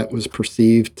violence that was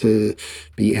perceived to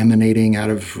be emanating out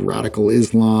of radical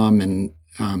Islam, and,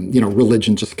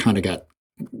 religion just kind of got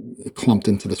clumped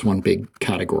into this one big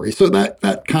category. So that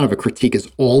kind of a critique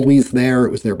is always there.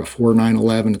 It was there before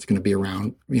 9/11. It's going to be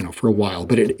around, for a while,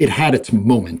 but it had its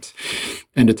moment,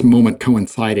 and its moment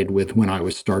coincided with when I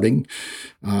was starting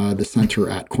the center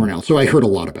at Cornell. So I heard a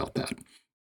lot about that.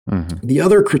 Mm-hmm. The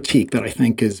other critique that I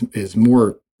think is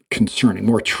more concerning,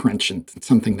 more trenchant, and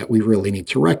something that we really need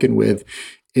to reckon with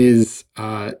is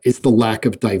the lack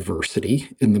of diversity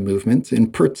in the movement,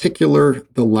 in particular,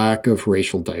 the lack of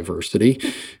racial diversity.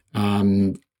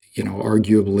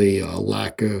 Arguably a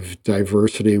lack of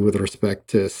diversity with respect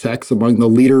to sex among the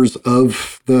leaders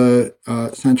of the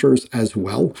centers as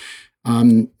well.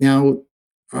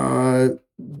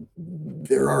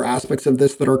 There are aspects of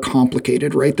this that are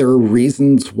complicated, right? There are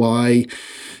reasons why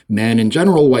men in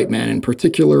general, white men in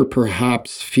particular,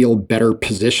 perhaps feel better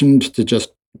positioned to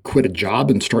just quit a job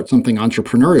and start something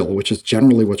entrepreneurial, which is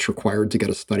generally what's required to get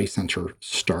a study center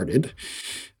started.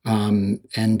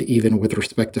 And even with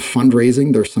respect to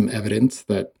fundraising, there's some evidence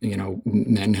that,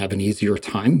 men have an easier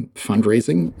time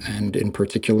fundraising, and in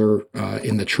particular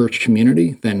in the church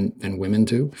community than women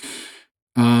do.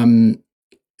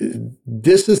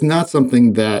 This is not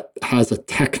something that has a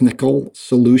technical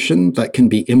solution that can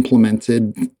be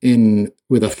implemented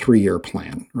with a 3-year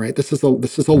plan, right? This is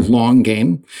a long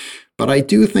game, but I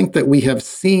do think that we have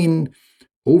seen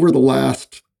over the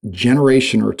last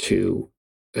generation or two,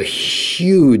 a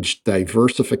huge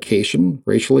diversification,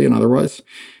 racially and otherwise,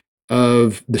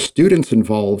 of the students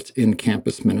involved in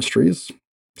campus ministries.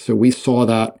 So we saw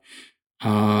that,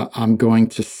 I'm going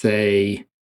to say,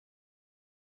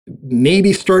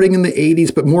 maybe starting in the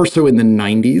 80s, but more so in the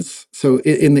 90s. So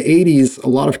in the 80s, a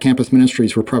lot of campus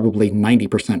ministries were probably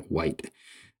 90% white.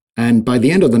 And by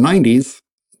the end of the 90s,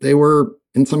 they were,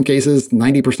 in some cases,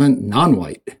 90%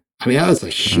 non-white. I mean, that was a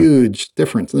huge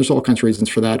difference. And there's all kinds of reasons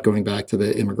for that, going back to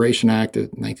the Immigration Act of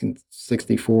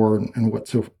 1964 and what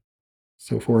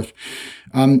so forth.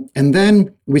 And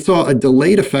then we saw a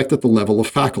delayed effect at the level of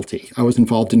faculty. I was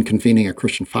involved in convening a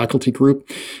Christian faculty group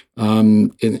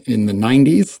in the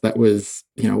 90s that was,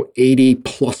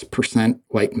 80+%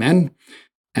 white men.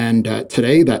 And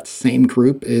today, that same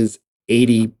group is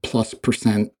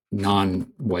 80+%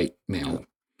 non-white male.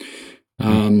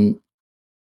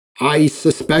 I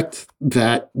suspect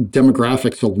that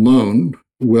demographics alone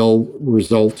will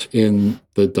result in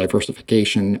the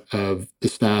diversification of the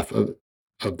staff of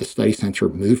the study center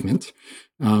movement.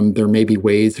 There may be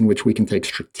ways in which we can take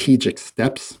strategic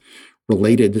steps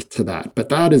related to that, but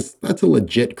that's a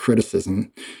legit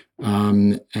criticism.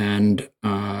 The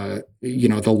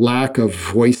lack of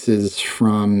voices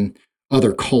from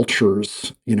other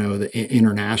cultures, the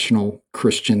international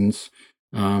Christians,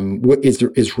 what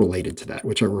is related to that,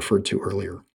 which I referred to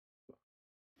earlier.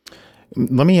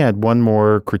 Let me add one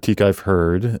more critique I've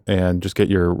heard and just get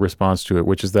your response to it,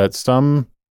 which is that some,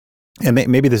 and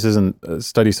maybe this isn't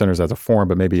study centers as a form,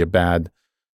 but maybe a bad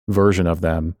version of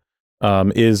them,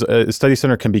 is a study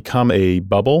center can become a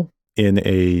bubble in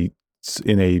a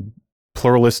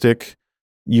pluralistic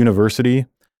university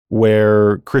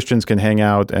where Christians can hang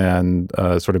out and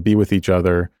sort of be with each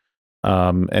other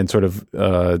and sort of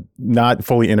not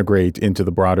fully integrate into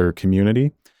the broader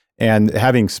community. And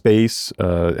having space,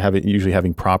 usually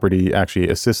having property actually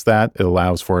assists that. It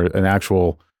allows for an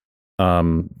actual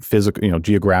physical,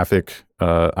 geographic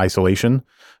isolation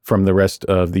from the rest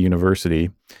of the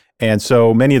university. And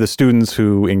so many of the students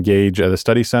who engage at a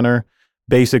study center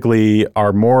basically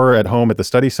are more at home at the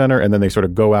study center, and then they sort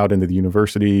of go out into the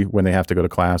university when they have to go to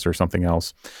class or something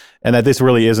else. And that this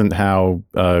really isn't how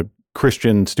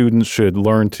Christian students should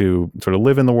learn to sort of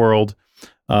live in the world,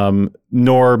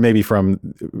 nor maybe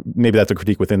that's a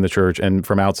critique within the church, and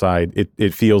from outside,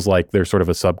 it feels like there's sort of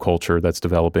a subculture that's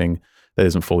developing that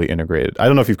isn't fully integrated. I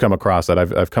don't know if you've come across that.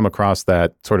 I've come across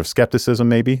that sort of skepticism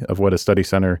maybe of what a study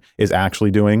center is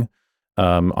actually doing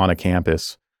on a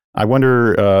campus. I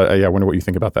wonder what you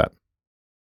think about that.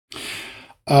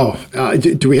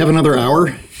 Do we have another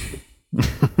hour?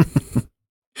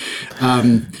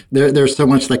 There's so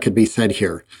much that could be said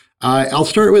here. I'll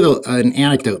start with an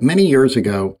anecdote. Many years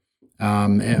ago,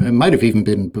 it might have even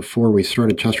been before we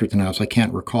started Chesterton House, I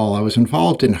can't recall. I was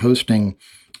involved in hosting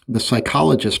the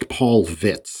psychologist Paul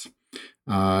Vitz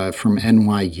from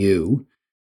NYU.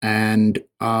 And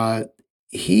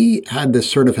he had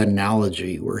this sort of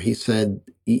analogy where he said,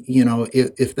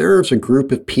 if there's a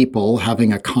group of people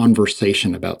having a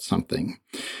conversation about something,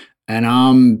 and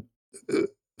I'm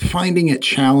finding it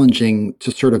challenging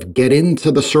to sort of get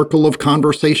into the circle of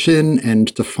conversation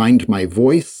and to find my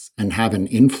voice and have an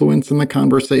influence in the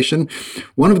conversation,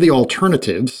 one of the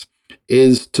alternatives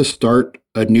is to start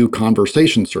a new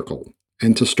conversation circle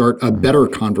and to start a better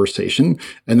conversation,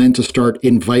 and then to start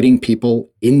inviting people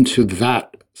into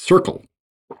that circle.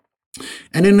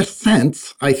 And in a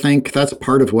sense, I think that's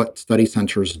part of what study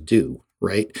centers do,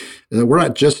 right? We're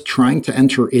not just trying to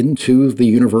enter into the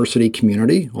university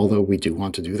community, although we do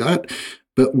want to do that,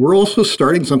 but we're also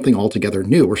starting something altogether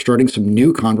new. We're starting some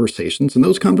new conversations, and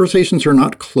those conversations are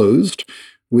not closed.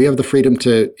 We have the freedom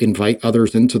to invite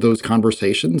others into those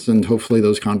conversations, and hopefully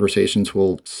those conversations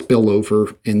will spill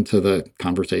over into the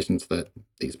conversations that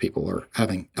these people are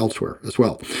having elsewhere as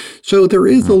well. So there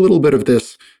is a little bit of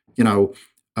this,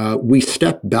 we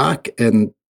step back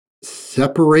and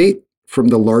separate from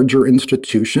the larger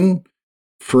institution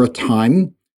for a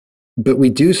time, but we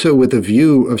do so with a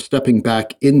view of stepping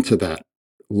back into that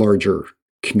larger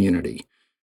community,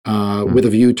 with a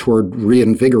view toward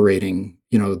reinvigorating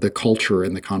the culture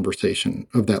and the conversation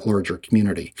of that larger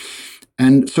community.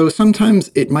 And so sometimes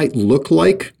it might look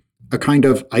like a kind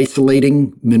of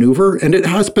isolating maneuver, and it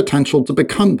has potential to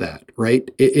become that,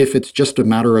 right? If it's just a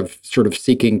matter of sort of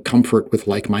seeking comfort with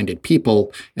like-minded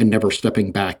people and never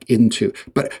stepping back into,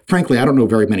 but frankly, I don't know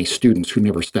very many students who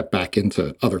never step back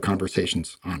into other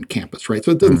conversations on campus, right?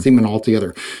 So it doesn't seem an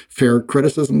altogether fair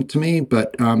criticism to me,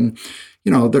 but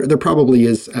there probably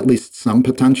is at least some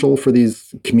potential for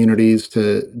these communities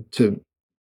to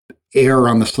err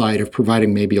on the side of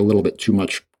providing maybe a little bit too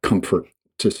much comfort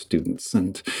to students.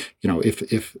 And,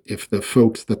 if the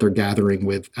folks that they're gathering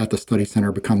with at the study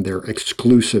center become their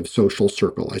exclusive social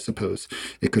circle, I suppose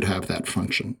it could have that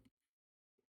function.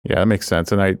 Yeah, that makes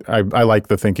sense. And I like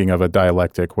the thinking of a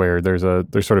dialectic where there's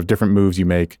sort of different moves you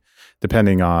make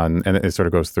depending on, and it sort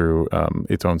of goes through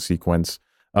its own sequence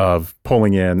of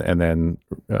pulling in and then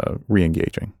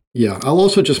re-engaging. Yeah, I'll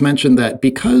also just mention that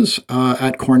because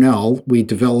at Cornell we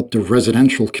developed a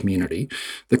residential community,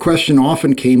 the question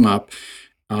often came up,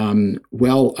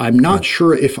 well, I'm not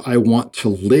sure if I want to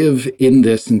live in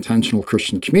this intentional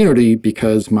Christian community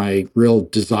because my real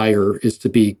desire is to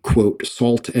be, quote,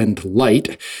 salt and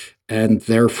light, and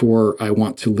therefore I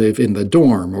want to live in the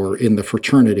dorm or in the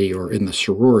fraternity or in the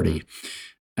sorority.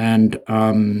 And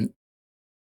my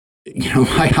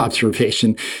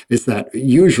observation is that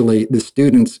usually the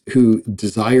students who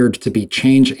desired to be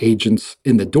change agents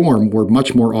in the dorm were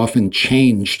much more often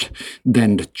changed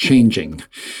than changing.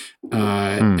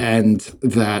 And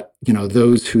that,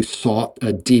 those who sought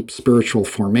a deep spiritual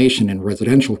formation in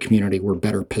residential community were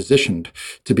better positioned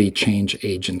to be change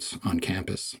agents on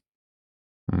campus.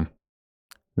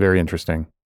 Very interesting.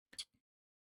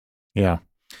 Yeah.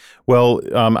 Well,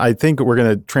 I think we're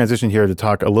going to transition here to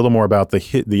talk a little more about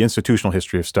the institutional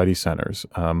history of study centers.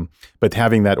 But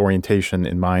having that orientation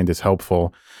in mind is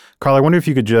helpful. Carl, I wonder if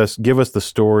you could just give us the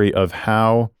story of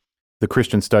how the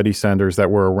Christian study centers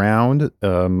that were around.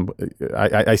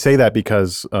 I say that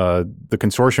because the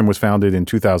consortium was founded in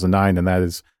 2009, and that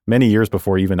is many years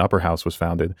before even Upper House was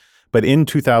founded. But in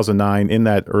 2009, in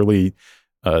that early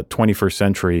 21st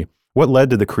century, what led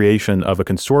to the creation of a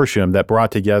consortium that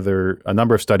brought together a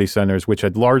number of study centers which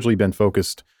had largely been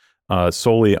focused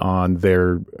solely on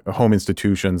their home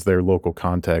institutions, their local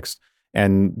context?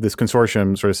 And this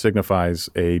consortium sort of signifies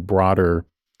a broader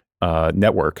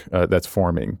network that's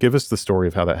forming. Give us the story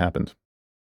of how that happened.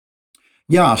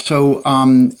 Yeah, so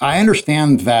I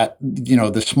understand that,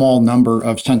 the small number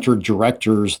of center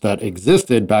directors that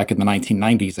existed back in the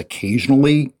 1990s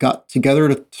occasionally got together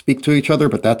to speak to each other,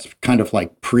 but that's kind of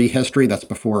like prehistory. That's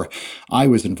before I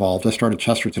was involved. I started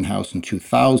Chesterton House in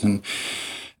 2000.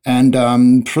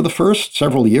 And for the first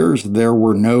several years, there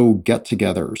were no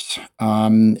get-togethers.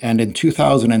 And in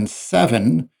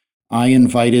 2007, I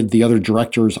invited the other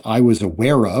directors I was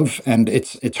aware of, and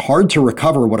it's hard to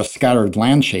recover what a scattered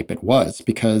landscape it was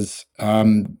because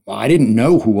I didn't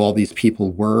know who all these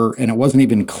people were, and it wasn't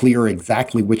even clear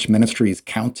exactly which ministries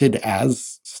counted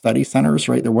as study centers,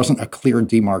 right? There wasn't a clear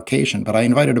demarcation, but I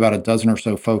invited about a dozen or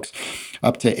so folks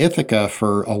up to Ithaca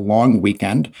for a long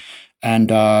weekend.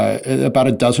 And about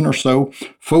a dozen or so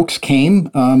folks came,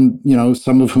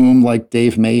 some of whom, like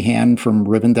Dave Mahan from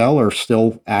Rivendell, are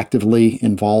still actively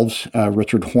involved.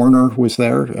 Richard Horner was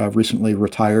there, recently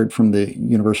retired from the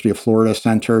University of Florida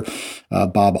Center.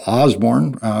 Bob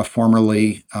Osborne,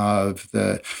 formerly of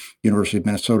the University of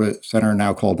Minnesota Center,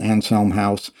 now called Anselm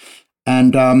House.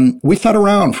 And we sat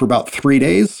around for about 3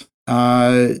 days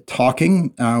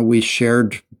talking. We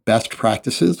shared best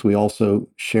practices. We also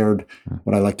shared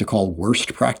what I like to call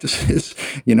worst practices,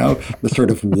 the sort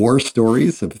of war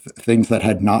stories of things that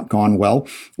had not gone well.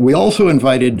 We also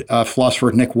invited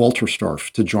philosopher Nick Wolterstorff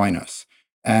to join us.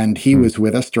 And he was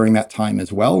with us during that time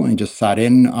as well. And he just sat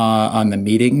in on the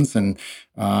meetings and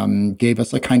gave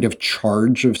us a kind of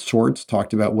charge of sorts,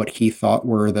 talked about what he thought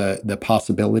were the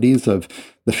possibilities of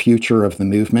the future of the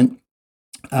movement.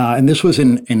 And this was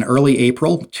in early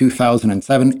April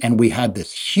 2007, and we had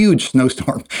this huge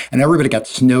snowstorm, and everybody got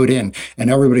snowed in, and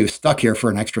everybody was stuck here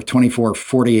for an extra 24,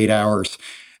 48 hours.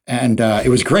 And it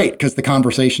was great because the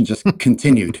conversation just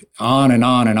continued on and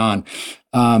on and on.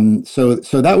 So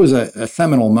that was a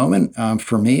seminal moment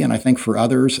for me, and I think for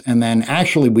others. And then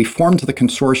actually we formed the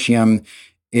consortium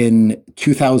in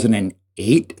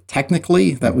 2008,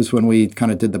 technically. That was when we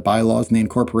kind of did the bylaws and the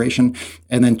incorporation.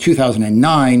 And then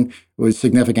 2009 was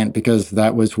significant because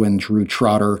that was when Drew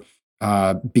Trotter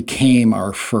became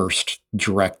our first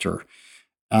director.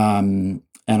 And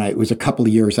it was a couple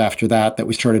of years after that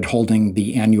we started holding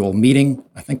the annual meeting.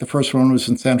 I think the first one was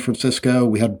in San Francisco.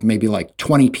 We had maybe like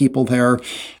 20 people there.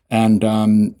 And,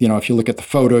 if you look at the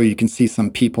photo, you can see some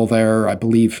people there. I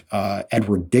believe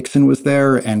Edward Dixon was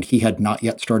there, and he had not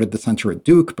yet started the center at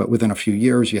Duke, but within a few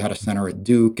years, you had a center at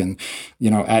Duke. And,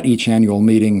 at each annual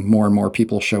meeting, more and more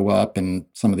people show up, and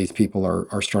some of these people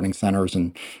are starting centers.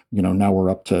 And, now we're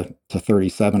up to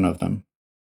 37 of them.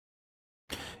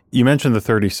 You mentioned the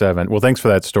 37. Well, thanks for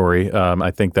that story.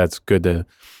 I think that's good to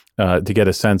get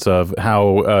a sense of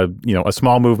how a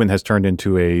small movement has turned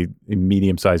into a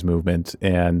medium-sized movement,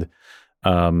 and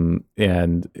And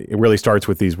it really starts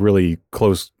with these really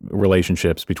close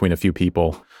relationships between a few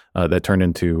people that turn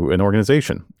into an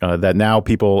organization that now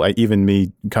people, even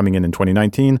me coming in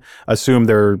 2019, assume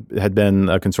there had been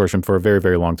a consortium for a very,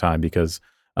 very long time because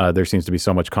there seems to be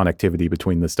so much connectivity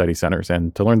between the study centers.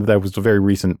 And to learn that that was a very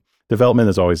recent development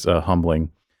is always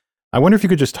humbling. I wonder if you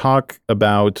could just talk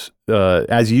about,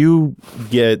 as you're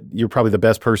probably the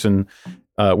best person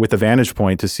with a vantage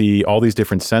point to see all these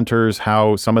different centers,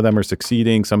 how some of them are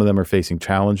succeeding, some of them are facing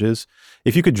challenges.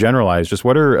 If you could generalize, just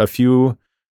what are a few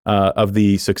of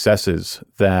the successes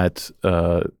that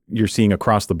you're seeing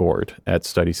across the board at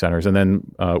study centers? And then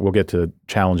we'll get to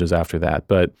challenges after that.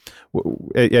 But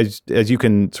as you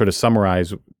can sort of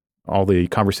summarize all the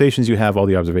conversations you have, all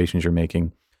the observations you're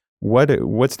making,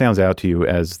 what stands out to you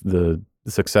as the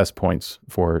success points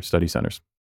for study centers?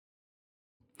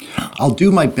 I'll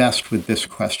do my best with this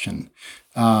question,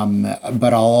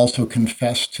 but I'll also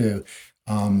confess to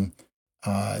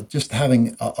just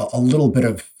having a little bit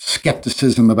of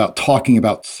skepticism about talking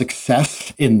about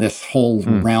success in this whole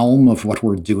realm of what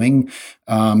we're doing.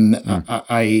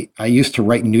 I used to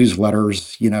write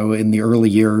newsletters, in the early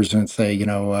years and say,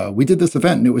 we did this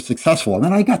event and it was successful. And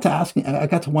then I got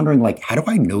to wondering, like, how do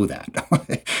I know that?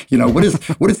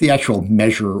 What is the actual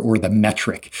measure or the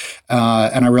metric?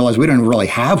 And I realized we didn't really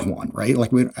have one, right?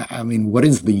 Like, what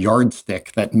is the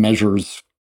yardstick that measures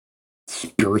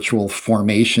spiritual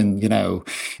formation, in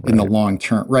the long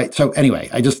term, right? So anyway,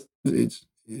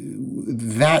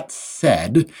 that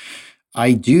said,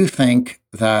 I do think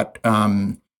that,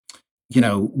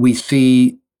 we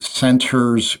see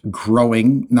centers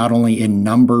growing not only in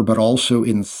number, but also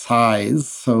in size.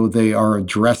 So they are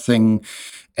addressing,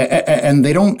 and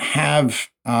they don't have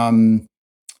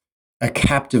a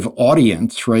captive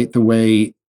audience, right? The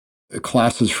way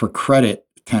classes for credit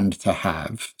tend to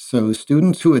have. So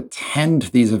students who attend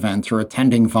these events are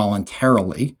attending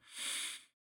voluntarily.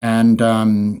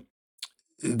 And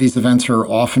these events are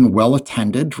often well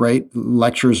attended, right?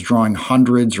 Lectures drawing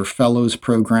hundreds or fellows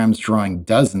programs drawing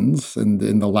dozens. And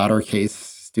in the latter case,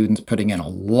 students putting in a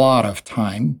lot of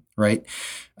time, right?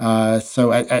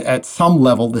 So at some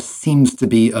level, this seems to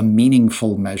be a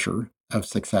meaningful measure of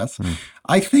success.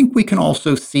 I think we can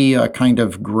also see a kind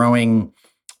of growing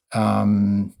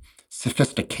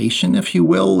sophistication, if you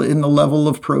will, in the level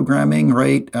of programming,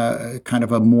 right? Kind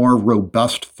of a more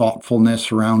robust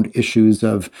thoughtfulness around issues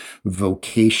of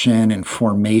vocation and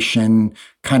formation,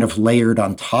 kind of layered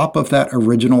on top of that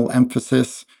original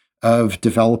emphasis of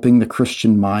developing the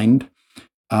Christian mind.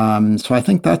 So I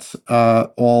think that's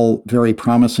all very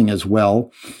promising as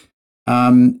well.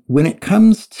 When it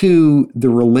comes to the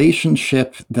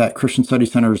relationship that Christian Study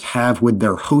Centers have with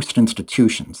their host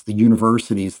institutions, the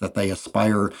universities that they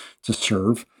aspire to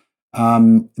serve,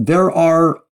 there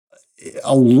are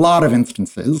a lot of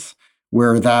instances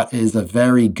where that is a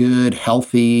very good,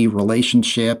 healthy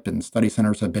relationship, and study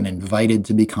centers have been invited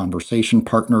to be conversation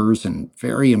partners in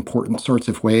very important sorts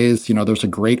of ways. There's a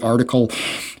great article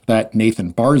that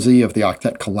Nathan Barzy of the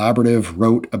Octet Collaborative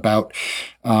wrote about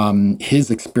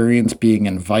his experience being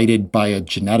invited by a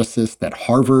geneticist at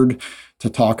Harvard to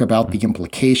talk about the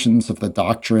implications of the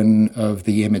doctrine of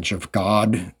the image of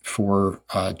God for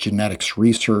genetics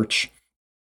research.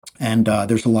 And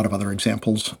there's a lot of other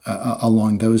examples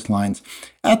along those lines.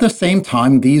 At the same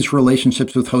time, these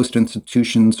relationships with host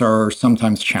institutions are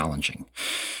sometimes challenging.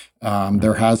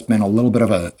 There has been a little bit of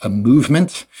a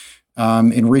movement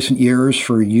in recent years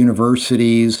for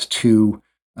universities to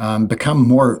become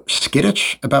more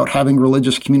skittish about having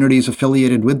religious communities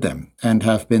affiliated with them and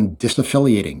have been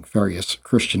disaffiliating various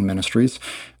Christian ministries.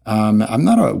 I'm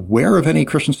not aware of any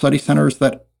Christian study centers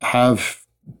that have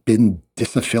been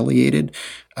disaffiliated,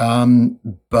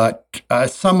 but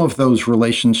some of those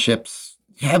relationships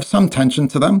have some tension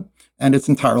to them, and it's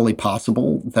entirely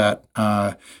possible that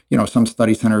some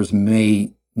study centers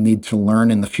may need to learn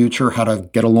in the future how to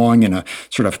get along in a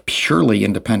sort of purely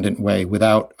independent way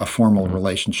without a formal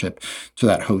relationship to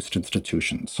that host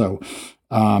institution. So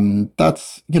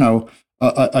that's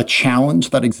a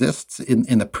challenge that exists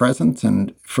in the present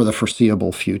and for the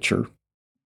foreseeable future.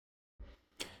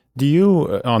 Do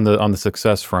you, on the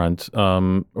success front,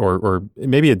 or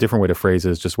maybe a different way to phrase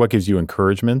it is just what gives you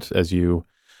encouragement as you,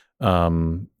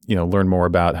 learn more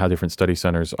about how different study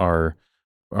centers are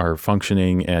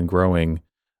functioning and growing?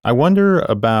 I wonder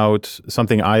about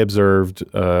something I observed.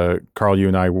 Carl, you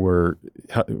and I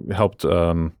helped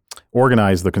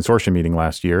organize the consortium meeting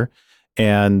last year,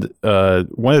 and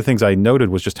one of the things I noted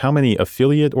was just how many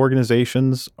affiliate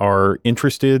organizations are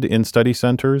interested in study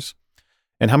centers.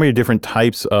 And how many different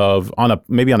types of,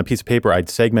 maybe on a piece of paper, I'd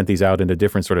segment these out into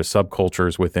different sort of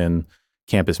subcultures within,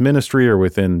 campus ministry or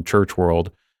within church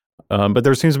world. But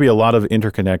there seems to be a lot of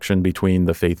interconnection between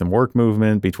the faith and work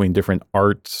movement, between different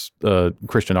arts,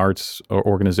 Christian arts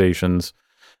organizations.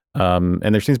 And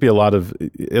there seems to be a lot of,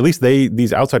 at least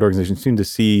these outside organizations seem to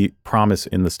see promise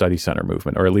in the study center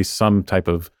movement, or at least some type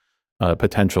of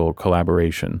potential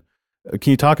collaboration.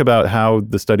 Can you talk about how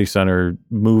the study center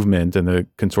movement and the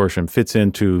consortium fits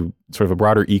into sort of a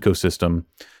broader ecosystem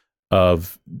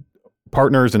of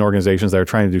partners and organizations that are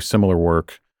trying to do similar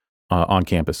work on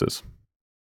campuses?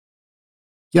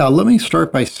 Yeah, let me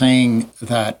start by saying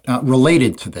that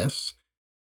related to this,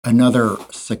 another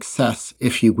success,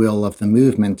 if you will, of the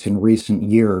movement in recent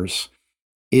years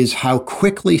is how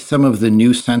quickly some of the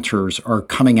new centers are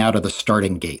coming out of the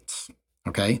starting gates.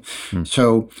 Okay.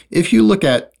 So if you look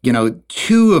at,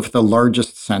 two of the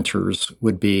largest centers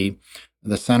would be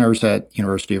the centers at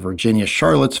University of Virginia,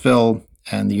 Charlottesville,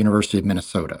 and the University of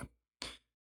Minnesota.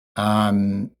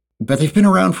 But they've been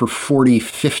around for 40,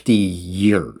 50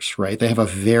 years, right? They have a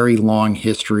very long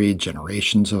history,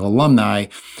 generations of alumni.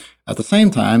 At the same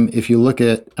time, if you look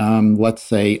at, let's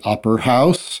say, Upper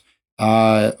House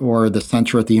or the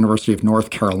center at the University of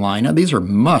North Carolina, these are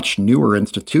much newer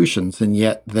institutions, and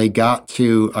yet they got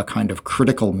to a kind of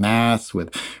critical mass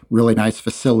with really nice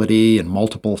facility and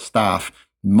multiple staff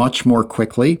much more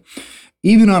quickly.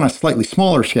 Even on a slightly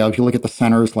smaller scale, if you look at the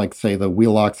centers like, say, the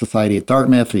Wheelock Society at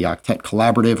Dartmouth, the Octet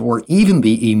Collaborative, or even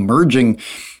the emerging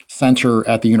center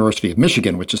at the University of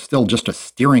Michigan, which is still just a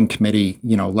steering committee,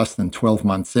 less than 12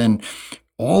 months in,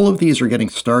 all of these are getting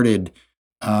started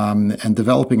and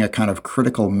developing a kind of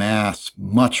critical mass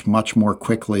much, much more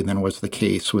quickly than was the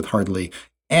case with hardly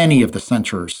any of the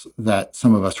centers that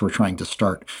some of us were trying to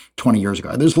start 20 years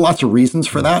ago. There's lots of reasons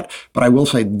for that, but I will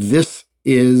say this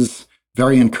is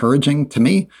very encouraging to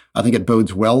me. I think it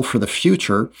bodes well for the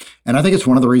future. And I think it's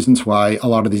one of the reasons why a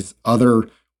lot of these other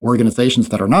organizations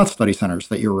that are not study centers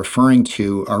that you're referring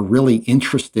to are really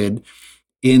interested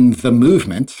in the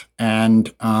movement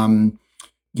and,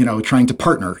 trying to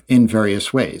partner in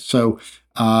various ways. So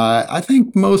I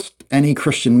think most any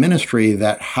Christian ministry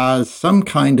that has some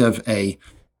kind of a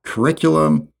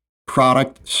curriculum,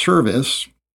 product, service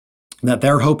that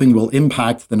they're hoping will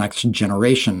impact the next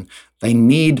generation, they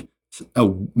need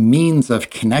a means of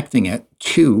connecting it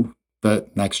to the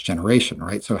next generation,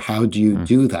 right? So how do you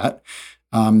do that?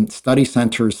 Study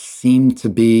centers seem to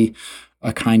be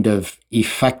a kind of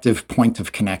effective point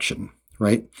of connection,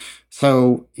 right?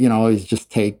 So, just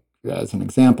take as an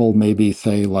example, maybe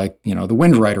say like, the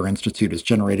Windwriter Institute is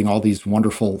generating all these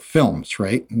wonderful films,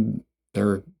 right? And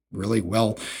they're really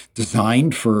well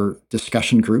designed for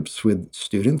discussion groups with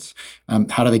students.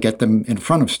 How do they get them in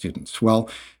front of students? Well,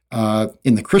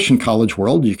 in the Christian college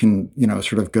world, you can,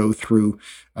 sort of go through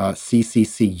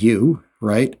CCCU,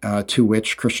 right, to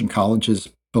which Christian colleges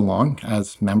belong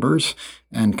as members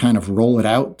and kind of roll it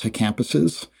out to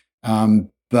campuses.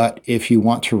 But if you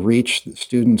want to reach the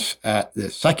students at the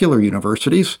secular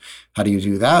universities, how do you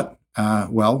do that?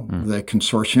 The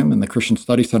consortium and the Christian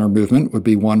Study Center movement would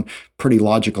be one pretty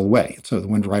logical way. So the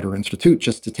Windwriter Institute,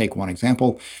 just to take one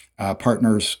example,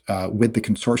 partners with the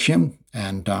consortium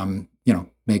and,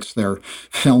 makes their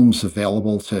films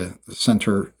available to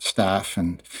center staff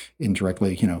and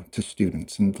indirectly, to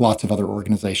students. And lots of other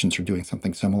organizations are doing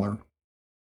something similar.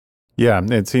 Yeah,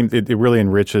 it seems it really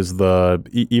enriches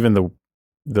even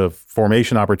the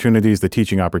formation opportunities, the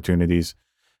teaching opportunities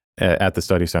at the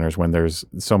study centers when there's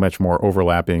so much more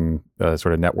overlapping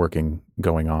sort of networking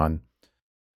going on.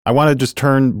 I want to just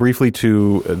turn briefly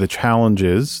to the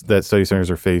challenges that study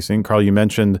centers are facing. Carl, you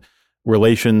mentioned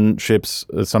relationships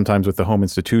sometimes with the home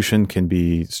institution can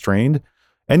be strained.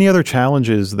 Any other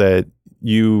challenges that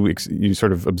you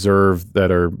sort of observe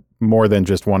that are more than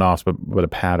just one-offs, but a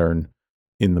pattern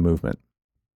in the movement?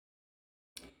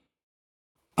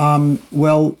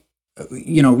 Resources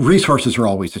are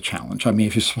always a challenge. I mean,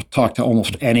 if you talk to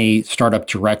almost any startup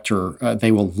director,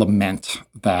 they will lament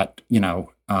that,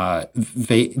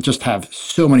 they just have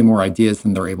so many more ideas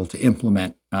than they're able to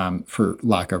implement for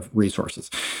lack of resources.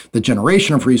 The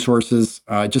generation of resources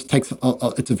just takes,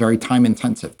 it's a very time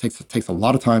intensive. It takes a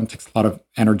lot of time, takes a lot of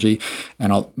energy.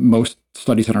 And most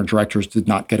study center directors did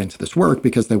not get into this work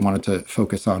because they wanted to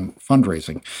focus on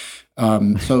fundraising.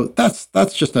 So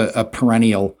that's just a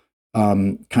perennial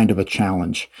kind of a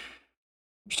challenge.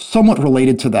 Somewhat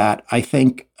related to that, I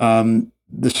think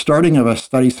the starting of a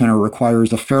study center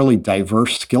requires a fairly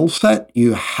diverse skill set.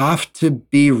 You have to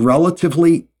be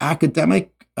relatively academic.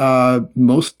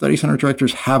 Most study center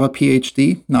directors have a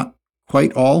PhD, not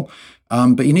quite all,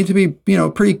 but you need to be,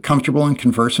 pretty comfortable and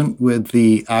conversant with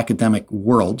the academic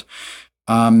world.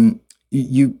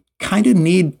 You kind of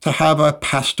need to have a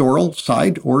pastoral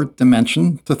side or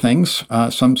dimension to things.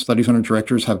 Some study center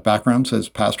directors have backgrounds as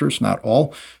pastors, not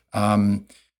all.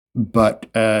 But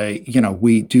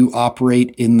we do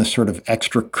operate in the sort of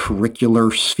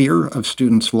extracurricular sphere of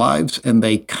students' lives, and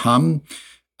they come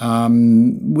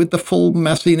with the full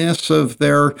messiness of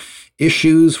their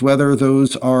issues, whether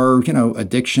those are,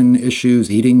 addiction issues,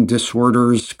 eating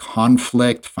disorders,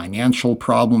 conflict, financial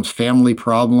problems, family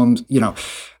problems,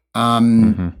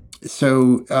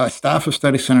 So staff of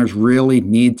study centers really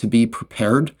need to be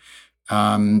prepared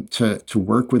to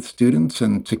work with students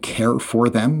and to care for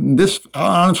them. This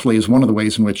honestly is one of the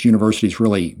ways in which universities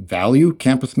really value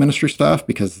campus ministry staff,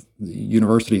 because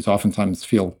universities oftentimes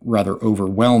feel rather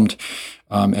overwhelmed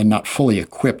and not fully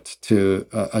equipped to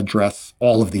address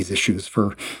all of these issues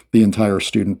for the entire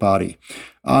student body.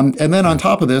 And then on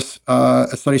top of this,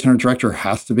 a study center director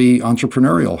has to be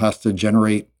entrepreneurial, has to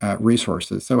generate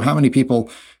resources. So how many people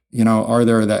are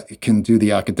there that can do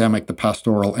the academic, the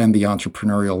pastoral, and the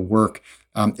entrepreneurial work?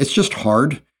 It's just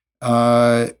hard.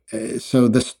 So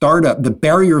the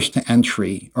barriers to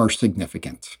entry are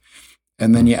significant.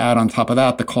 And then you add on top of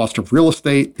that the cost of real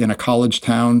estate in a college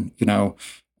town.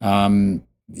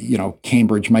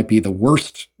 Cambridge might be the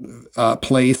worst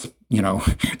place.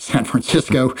 San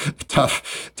Francisco,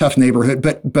 tough neighborhood,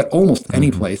 but almost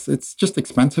any place, it's just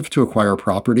expensive to acquire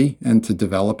property and to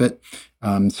develop it.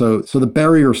 So the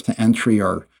barriers to entry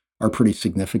are pretty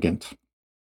significant.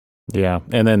 Yeah,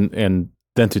 and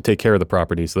then to take care of the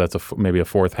property. So that's maybe a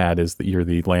fourth hat is that you're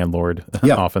the landlord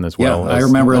often as well. Yeah, I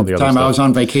remember at the time I was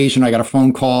on vacation, I got a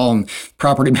phone call and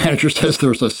property manager says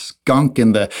there's a skunk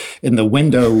in the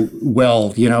window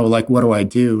well, like what do I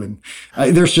do? And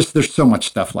there's so much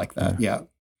stuff like that.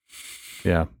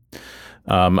 Yeah.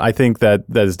 I think that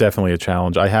is definitely a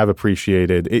challenge. I have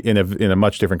appreciated in a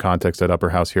much different context at Upper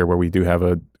House here, where we do have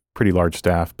a pretty large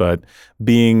staff, but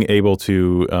being able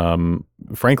to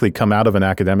frankly come out of an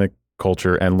academic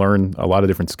culture and learn a lot of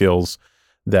different skills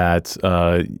that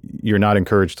you're not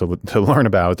encouraged to learn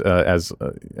about as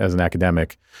an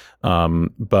academic,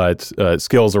 but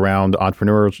skills around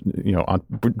entrepreneurial,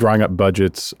 drawing up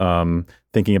budgets,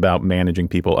 thinking about managing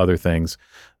people, other things.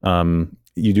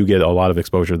 You do get a lot of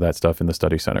exposure to that stuff in the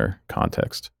study center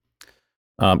context.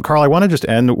 Carl, I want to just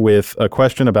end with a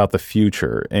question about the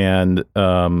future. And,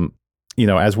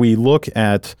 as we look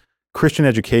at Christian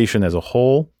education as a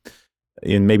whole,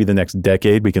 in maybe the next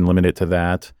decade, we can limit it to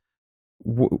that.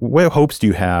 What hopes do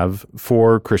you have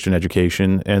for Christian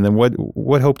education? And then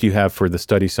what hope do you have for the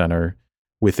study center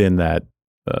within that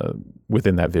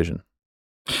vision?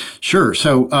 Sure.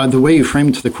 So the way you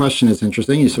framed the question is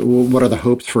interesting. You said, well, what are the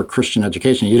hopes for Christian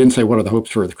education? You didn't say what are the hopes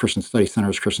for the Christian Study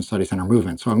Center's Christian Study Center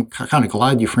movement. So I'm kind of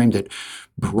glad you framed it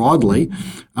broadly.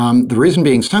 The reason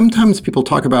being, sometimes people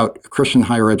talk about Christian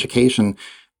higher education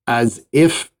as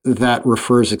if that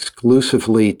refers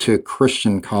exclusively to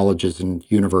Christian colleges and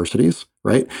universities,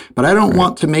 right? But I don't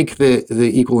want to make the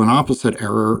equal and opposite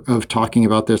error of talking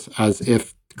about this as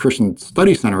if Christian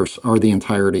study centers are the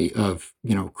entirety of,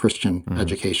 Christian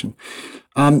education.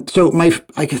 So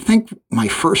I think my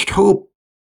first hope,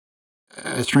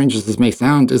 as strange as this may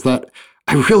sound, is that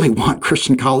I really want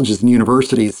Christian colleges and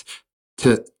universities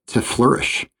to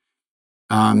flourish.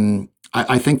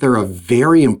 I think they're a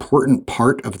very important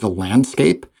part of the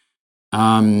landscape,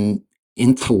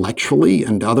 intellectually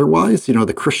and otherwise.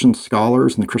 The Christian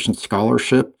scholars and the Christian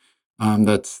scholarship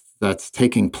that's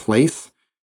taking place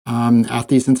at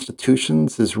these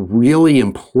institutions is really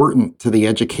important to the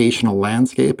educational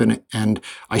landscape. And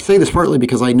I say this partly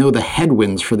because I know the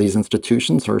headwinds for these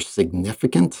institutions are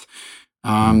significant.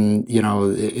 Enrollment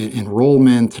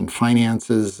and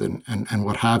finances and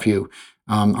what have you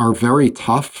are very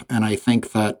tough. And I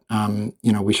think that,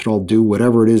 we should all do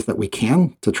whatever it is that we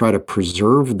can to try to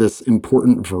preserve this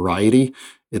important variety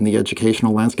in the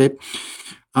educational landscape.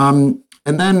 And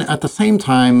then at the same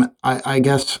time, I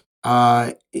guess,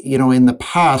 in the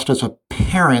past, as a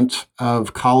parent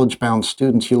of college-bound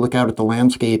students, you look out at the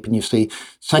landscape and you see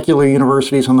secular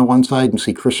universities on the one side and you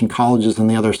see Christian colleges on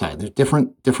the other side. There's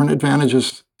different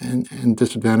advantages and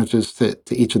disadvantages to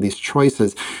each of these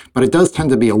choices, but it does tend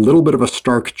to be a little bit of a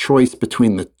stark choice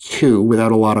between the two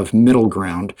without a lot of middle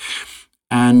ground.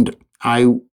 And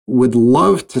I would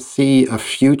love to see a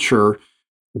future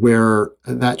where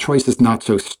that choice is not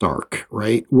so stark,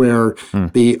 right? Where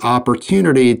the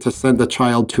opportunity to send a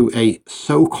child to a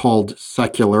so-called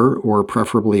secular or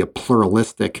preferably a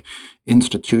pluralistic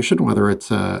institution, whether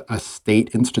it's a state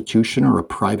institution or a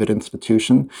private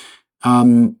institution,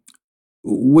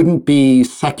 wouldn't be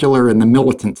secular in the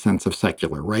militant sense of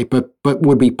secular, right? But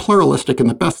would be pluralistic in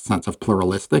the best sense of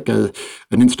pluralistic, an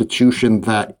institution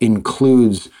that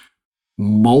includes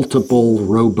multiple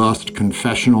robust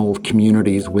confessional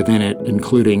communities within it,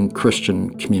 including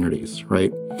Christian communities,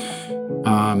 right?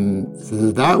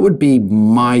 So that would be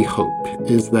my hope,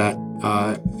 is that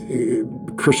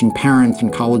Christian parents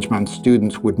and college-bound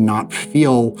students would not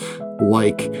feel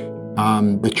like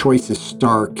the choice is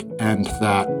stark and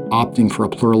that opting for a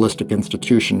pluralistic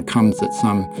institution comes at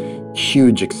some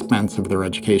huge expense of their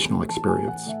educational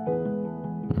experience.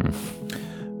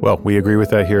 Well, we agree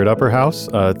with that here at Upper House.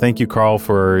 Thank you, Carl,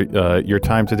 for your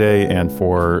time today and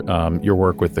for your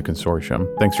work with the consortium.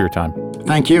 Thanks for your time.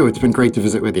 Thank you. It's been great to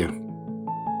visit with you.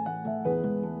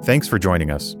 Thanks for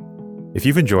joining us. If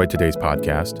you've enjoyed today's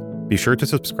podcast, be sure to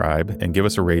subscribe and give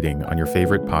us a rating on your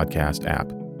favorite podcast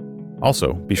app.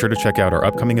 Also, be sure to check out our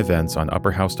upcoming events on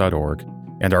upperhouse.org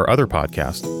and our other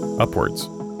podcast, Upwards,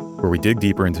 where we dig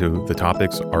deeper into the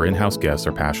topics our in-house guests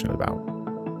are passionate about.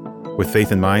 With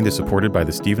Faith in Mind is supported by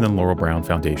the Stephen and Laurel Brown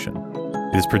Foundation.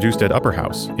 It is produced at Upper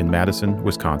House in Madison,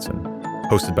 Wisconsin,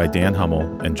 hosted by Dan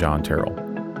Hummel and John Terrell.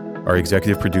 Our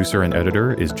executive producer and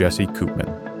editor is Jesse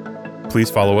Koopman. Please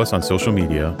follow us on social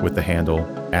media with the handle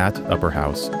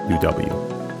 @UpperHouseUW.